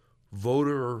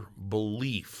 voter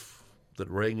belief that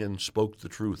Reagan spoke the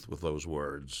truth with those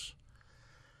words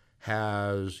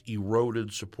has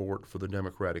eroded support for the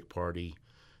Democratic Party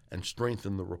and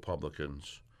strengthened the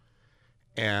Republicans.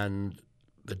 And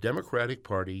the Democratic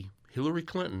Party, Hillary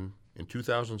Clinton in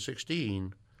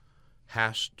 2016,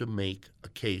 has to make a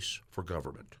case for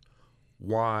government.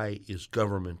 Why is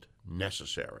government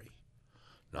necessary?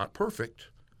 Not perfect,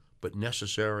 but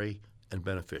necessary and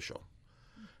beneficial.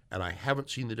 And I haven't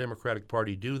seen the Democratic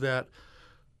Party do that.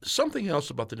 Something else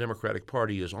about the Democratic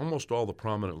Party is almost all the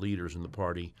prominent leaders in the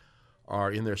party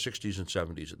are in their 60s and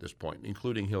 70s at this point,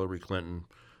 including Hillary Clinton,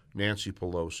 Nancy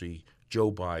Pelosi,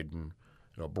 Joe Biden.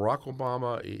 Barack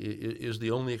Obama is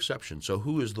the only exception. So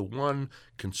who is the one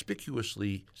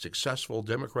conspicuously successful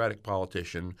Democratic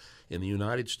politician in the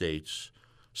United States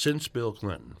since Bill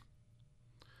Clinton?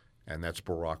 And that's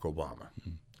Barack Obama.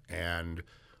 And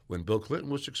when Bill Clinton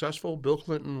was successful, Bill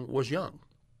Clinton was young.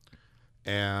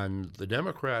 And the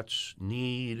Democrats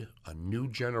need a new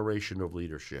generation of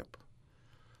leadership.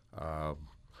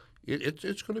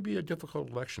 It's going to be a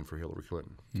difficult election for Hillary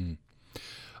Clinton.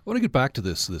 I want to get back to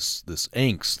this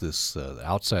angst, this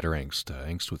outsider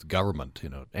angst with government,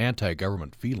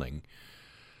 anti-government feeling.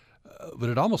 But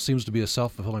it almost seems to be a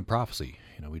self-fulfilling prophecy.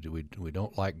 We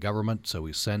don't like government, so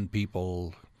we send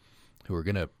people who are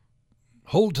going to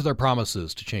hold to their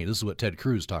promises to change. This is what Ted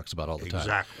Cruz talks about all the time.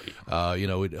 Exactly.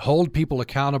 Hold people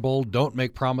accountable. Don't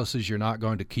make promises you're not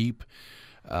going to keep.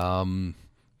 And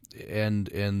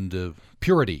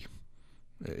purity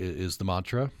is the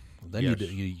mantra. Then yes.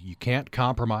 you can't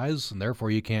compromise, and therefore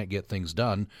you can't get things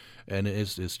done, and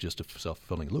it's just a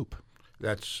self-fulfilling loop.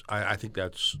 I think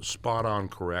that's spot on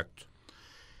correct.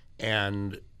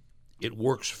 And it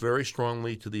works very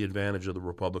strongly to the advantage of the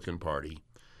Republican Party.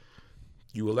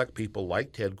 You elect people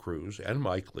like Ted Cruz and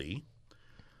Mike Lee,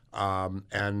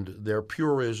 and their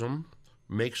purism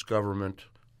makes government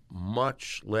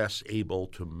much less able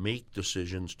to make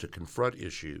decisions, to confront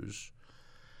issues.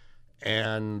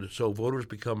 And so voters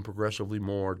become progressively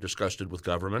more disgusted with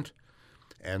government,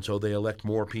 and so they elect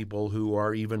more people who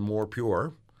are even more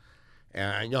pure.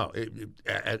 And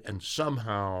and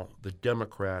somehow the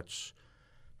Democrats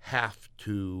have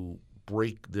to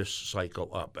break this cycle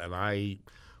up. And I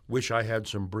wish I had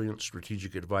some brilliant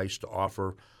strategic advice to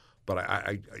offer, but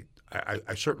I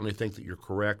certainly think that you're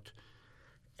correct.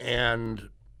 And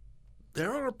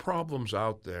there are problems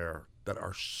out there that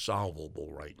are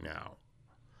solvable right now.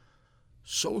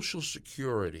 Social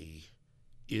Security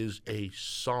is a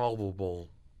solvable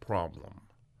problem.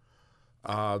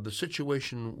 The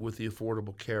situation with the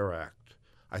Affordable Care Act,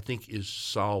 I think, is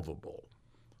solvable.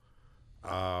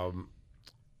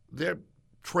 Their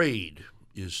trade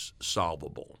is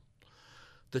solvable.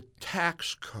 The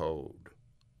tax code,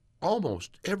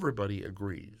 almost everybody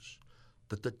agrees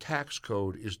that the tax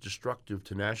code is destructive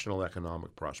to national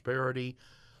economic prosperity,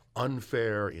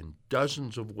 unfair in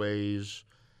dozens of ways,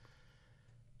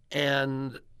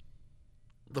 and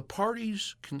the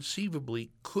parties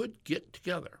conceivably could get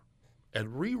together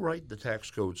and rewrite the tax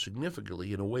code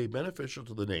significantly in a way beneficial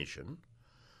to the nation.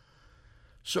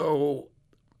 So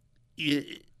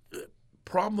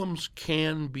problems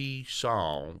can be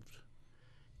solved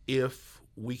if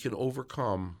we can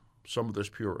overcome some of this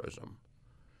purism.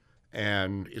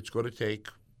 And it's going to take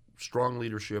strong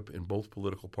leadership in both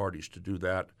political parties to do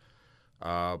that.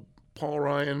 Paul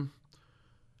Ryan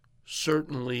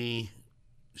certainly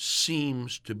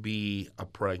seems to be a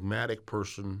pragmatic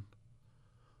person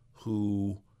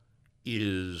who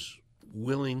is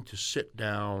willing to sit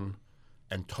down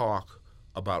and talk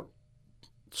about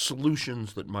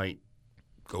solutions that might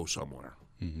go somewhere.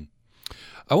 Mm-hmm.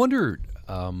 I wonder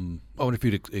if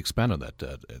you'd expand on that.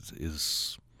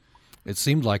 It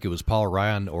seemed like it was Paul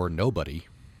Ryan or nobody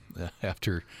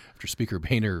after Speaker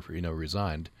Boehner,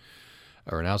 resigned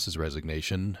or announced his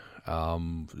resignation.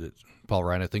 Paul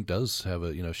Ryan, I think, does have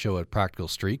show a practical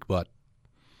streak, but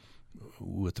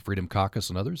with the Freedom Caucus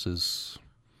and others, is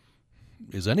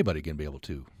anybody going to be able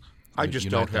to? I just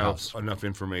don't have enough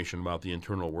information about the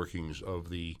internal workings of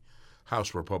the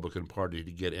House Republican Party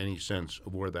to get any sense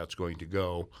of where that's going to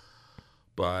go.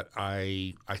 But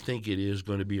I think it is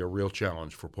going to be a real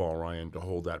challenge for Paul Ryan to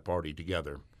hold that party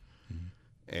together.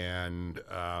 Mm-hmm. And,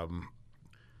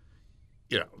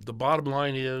 the bottom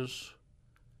line is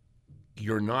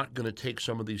you're not going to take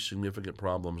some of these significant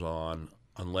problems on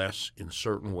unless in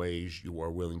certain ways you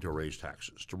are willing to raise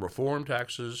taxes. To reform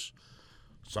taxes,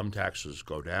 some taxes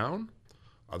go down,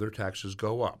 other taxes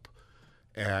go up.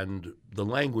 And the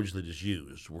language that is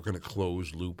used, we're going to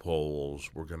close loopholes,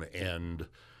 we're going to end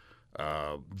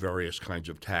various kinds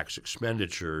of tax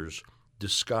expenditures,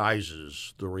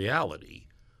 disguises the reality.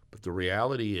 But the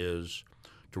reality is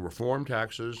to reform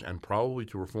taxes and probably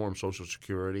to reform Social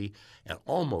Security and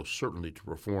almost certainly to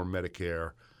reform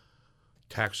Medicare,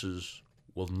 taxes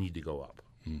will need to go up.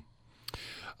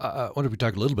 I wonder if we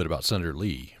talk a little bit about Senator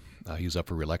Lee. He's up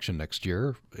for re-election next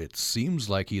year. It seems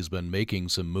like he's been making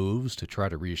some moves to try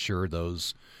to reassure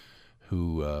those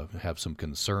who have some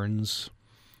concerns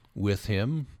with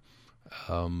him.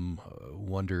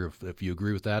 Wonder if you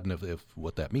agree with that and if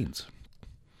what that means.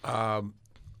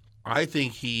 I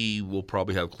think he will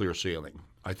probably have clear sailing.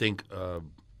 I think a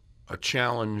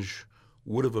challenge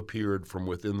would have appeared from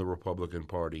within the Republican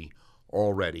Party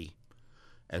already,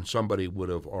 and somebody would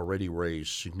have already raised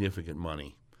significant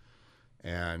money.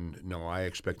 And no, I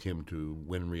expect him to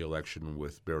win re-election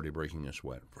with barely breaking a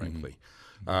sweat, frankly.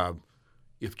 Mm-hmm.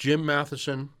 If Jim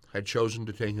Matheson had chosen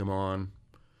to take him on,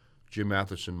 Jim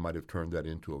Matheson might have turned that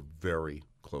into a very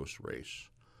close race.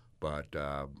 But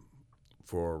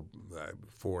for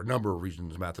a number of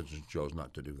reasons, Matheson chose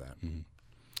not to do that. Mm-hmm.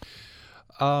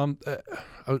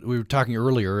 We were talking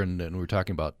earlier, and we were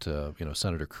talking about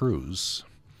Senator Cruz,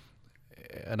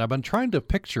 and I've been trying to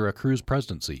picture a Cruz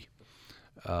presidency.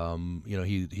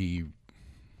 He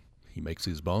makes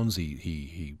these bones.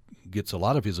 He gets a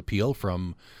lot of his appeal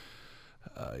from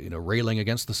railing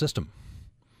against the system.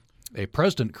 A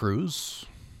President Cruz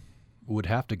would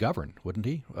have to govern, wouldn't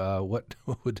he? What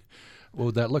would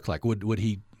that look like? Would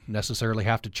he necessarily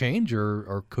have to change,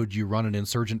 or could you run an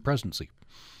insurgent presidency?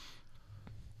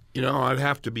 I'd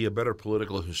have to be a better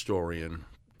political historian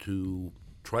to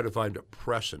try to find a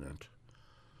precedent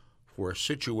for a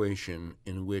situation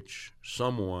in which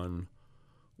someone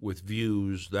with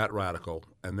views that radical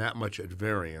and that much at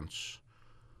variance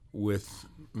with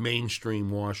mainstream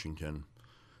Washington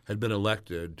had been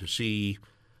elected to see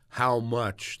how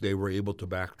much they were able to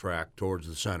backtrack towards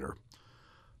the center.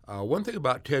 One thing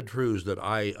about Ted Cruz that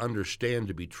I understand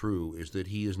to be true is that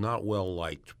he is not well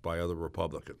liked by other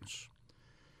Republicans.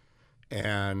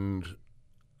 And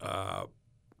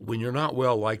when you're not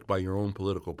well liked by your own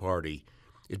political party,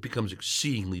 it becomes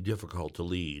exceedingly difficult to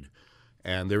lead.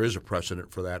 And there is a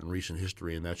precedent for that in recent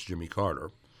history, and that's Jimmy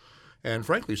Carter. And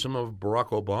frankly, some of Barack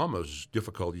Obama's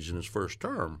difficulties in his first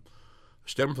term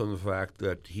stem from the fact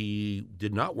that he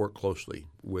did not work closely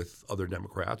with other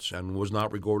Democrats and was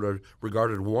not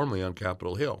regarded warmly on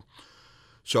Capitol Hill.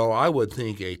 So I would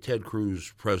think a Ted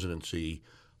Cruz presidency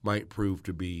might prove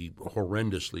to be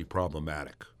horrendously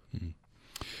problematic. Mm-hmm.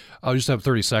 I'll just have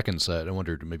 30 seconds. I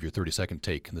wondered maybe your 30-second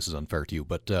take, and this is unfair to you,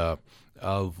 but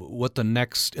of what the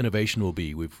next innovation will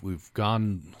be. We've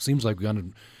gone, seems like we've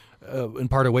gone in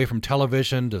part away from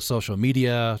television to social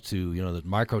media to the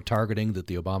micro-targeting that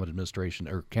the Obama administration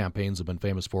or campaigns have been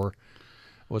famous for.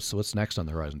 What's next on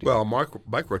the horizon? Well,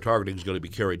 micro-targeting is going to be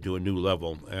carried to a new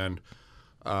level, and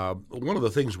one of the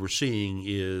things we're seeing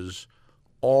is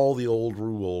all the old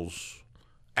rules,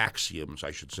 axioms, I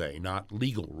should say, not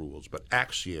legal rules, but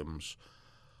axioms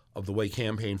of the way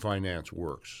campaign finance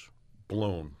works,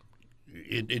 blown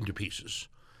into pieces.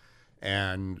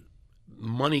 And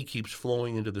money keeps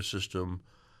flowing into the system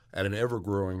at an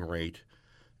ever-growing rate,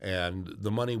 and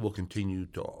the money will continue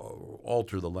to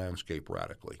alter the landscape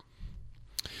radically.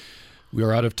 We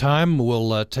are out of time.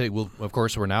 Of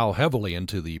course, we're now heavily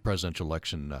into the presidential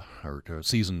election or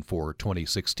season for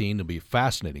 2016. It'll be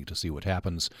fascinating to see what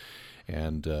happens.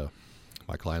 And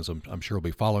Michael Lyons, I'm sure, will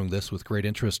be following this with great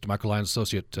interest. Michael Lyons,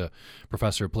 Associate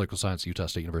Professor of Political Science at Utah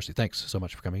State University. Thanks so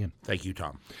much for coming in. Thank you,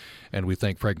 Tom. And we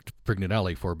thank Frank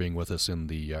Pignanelli for being with us in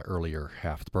the earlier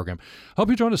half of the program. Hope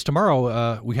you join us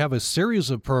tomorrow. We have a series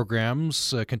of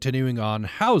programs continuing on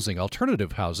housing,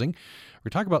 alternative housing. We're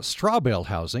talking about straw bale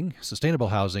housing, sustainable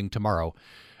housing tomorrow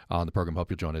on the program. Hope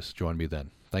you'll join me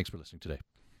then. Thanks for listening today.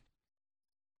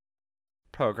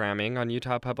 Programming on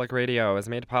Utah Public Radio is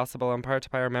made possible in part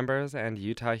by our members and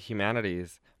Utah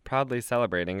Humanities, proudly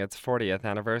celebrating its 40th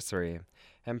anniversary,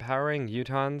 empowering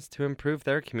Utahns to improve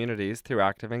their communities through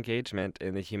active engagement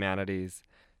in the humanities.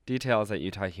 Details at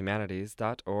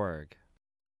utahhumanities.org.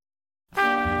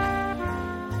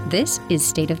 This is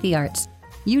State of the Arts.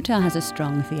 Utah has a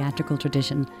strong theatrical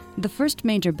tradition. The first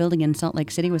major building in Salt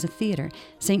Lake City was a theater.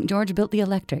 St. George built the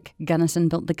Electric, Gunnison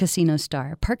built the Casino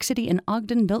Star, Park City and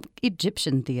Ogden built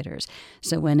Egyptian theaters.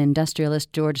 So when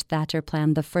industrialist George Thatcher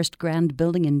planned the first grand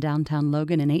building in downtown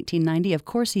Logan in 1890, of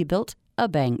course he built a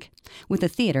bank, with a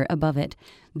theater above it.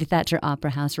 The Thatcher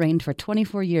Opera House reigned for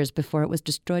 24 years before it was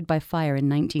destroyed by fire in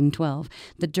 1912.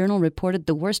 The Journal reported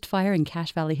the worst fire in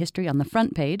Cache Valley history on the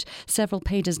front page, several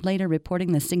pages later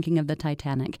reporting the sinking of the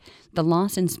Titanic. The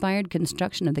loss inspired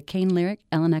construction of the Kane Lyric,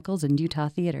 Ellen Eccles, and Utah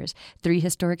theaters, 3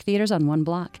 historic theaters on one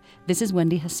block. This is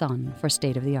Wendy Hassan for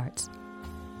State of the Arts.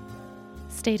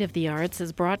 State of the Arts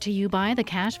is brought to you by the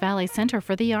Cache Valley Center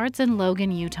for the Arts in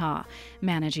Logan, Utah,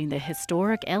 managing the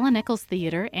historic Ellen Eccles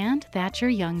Theater and Thatcher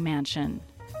Young Mansion.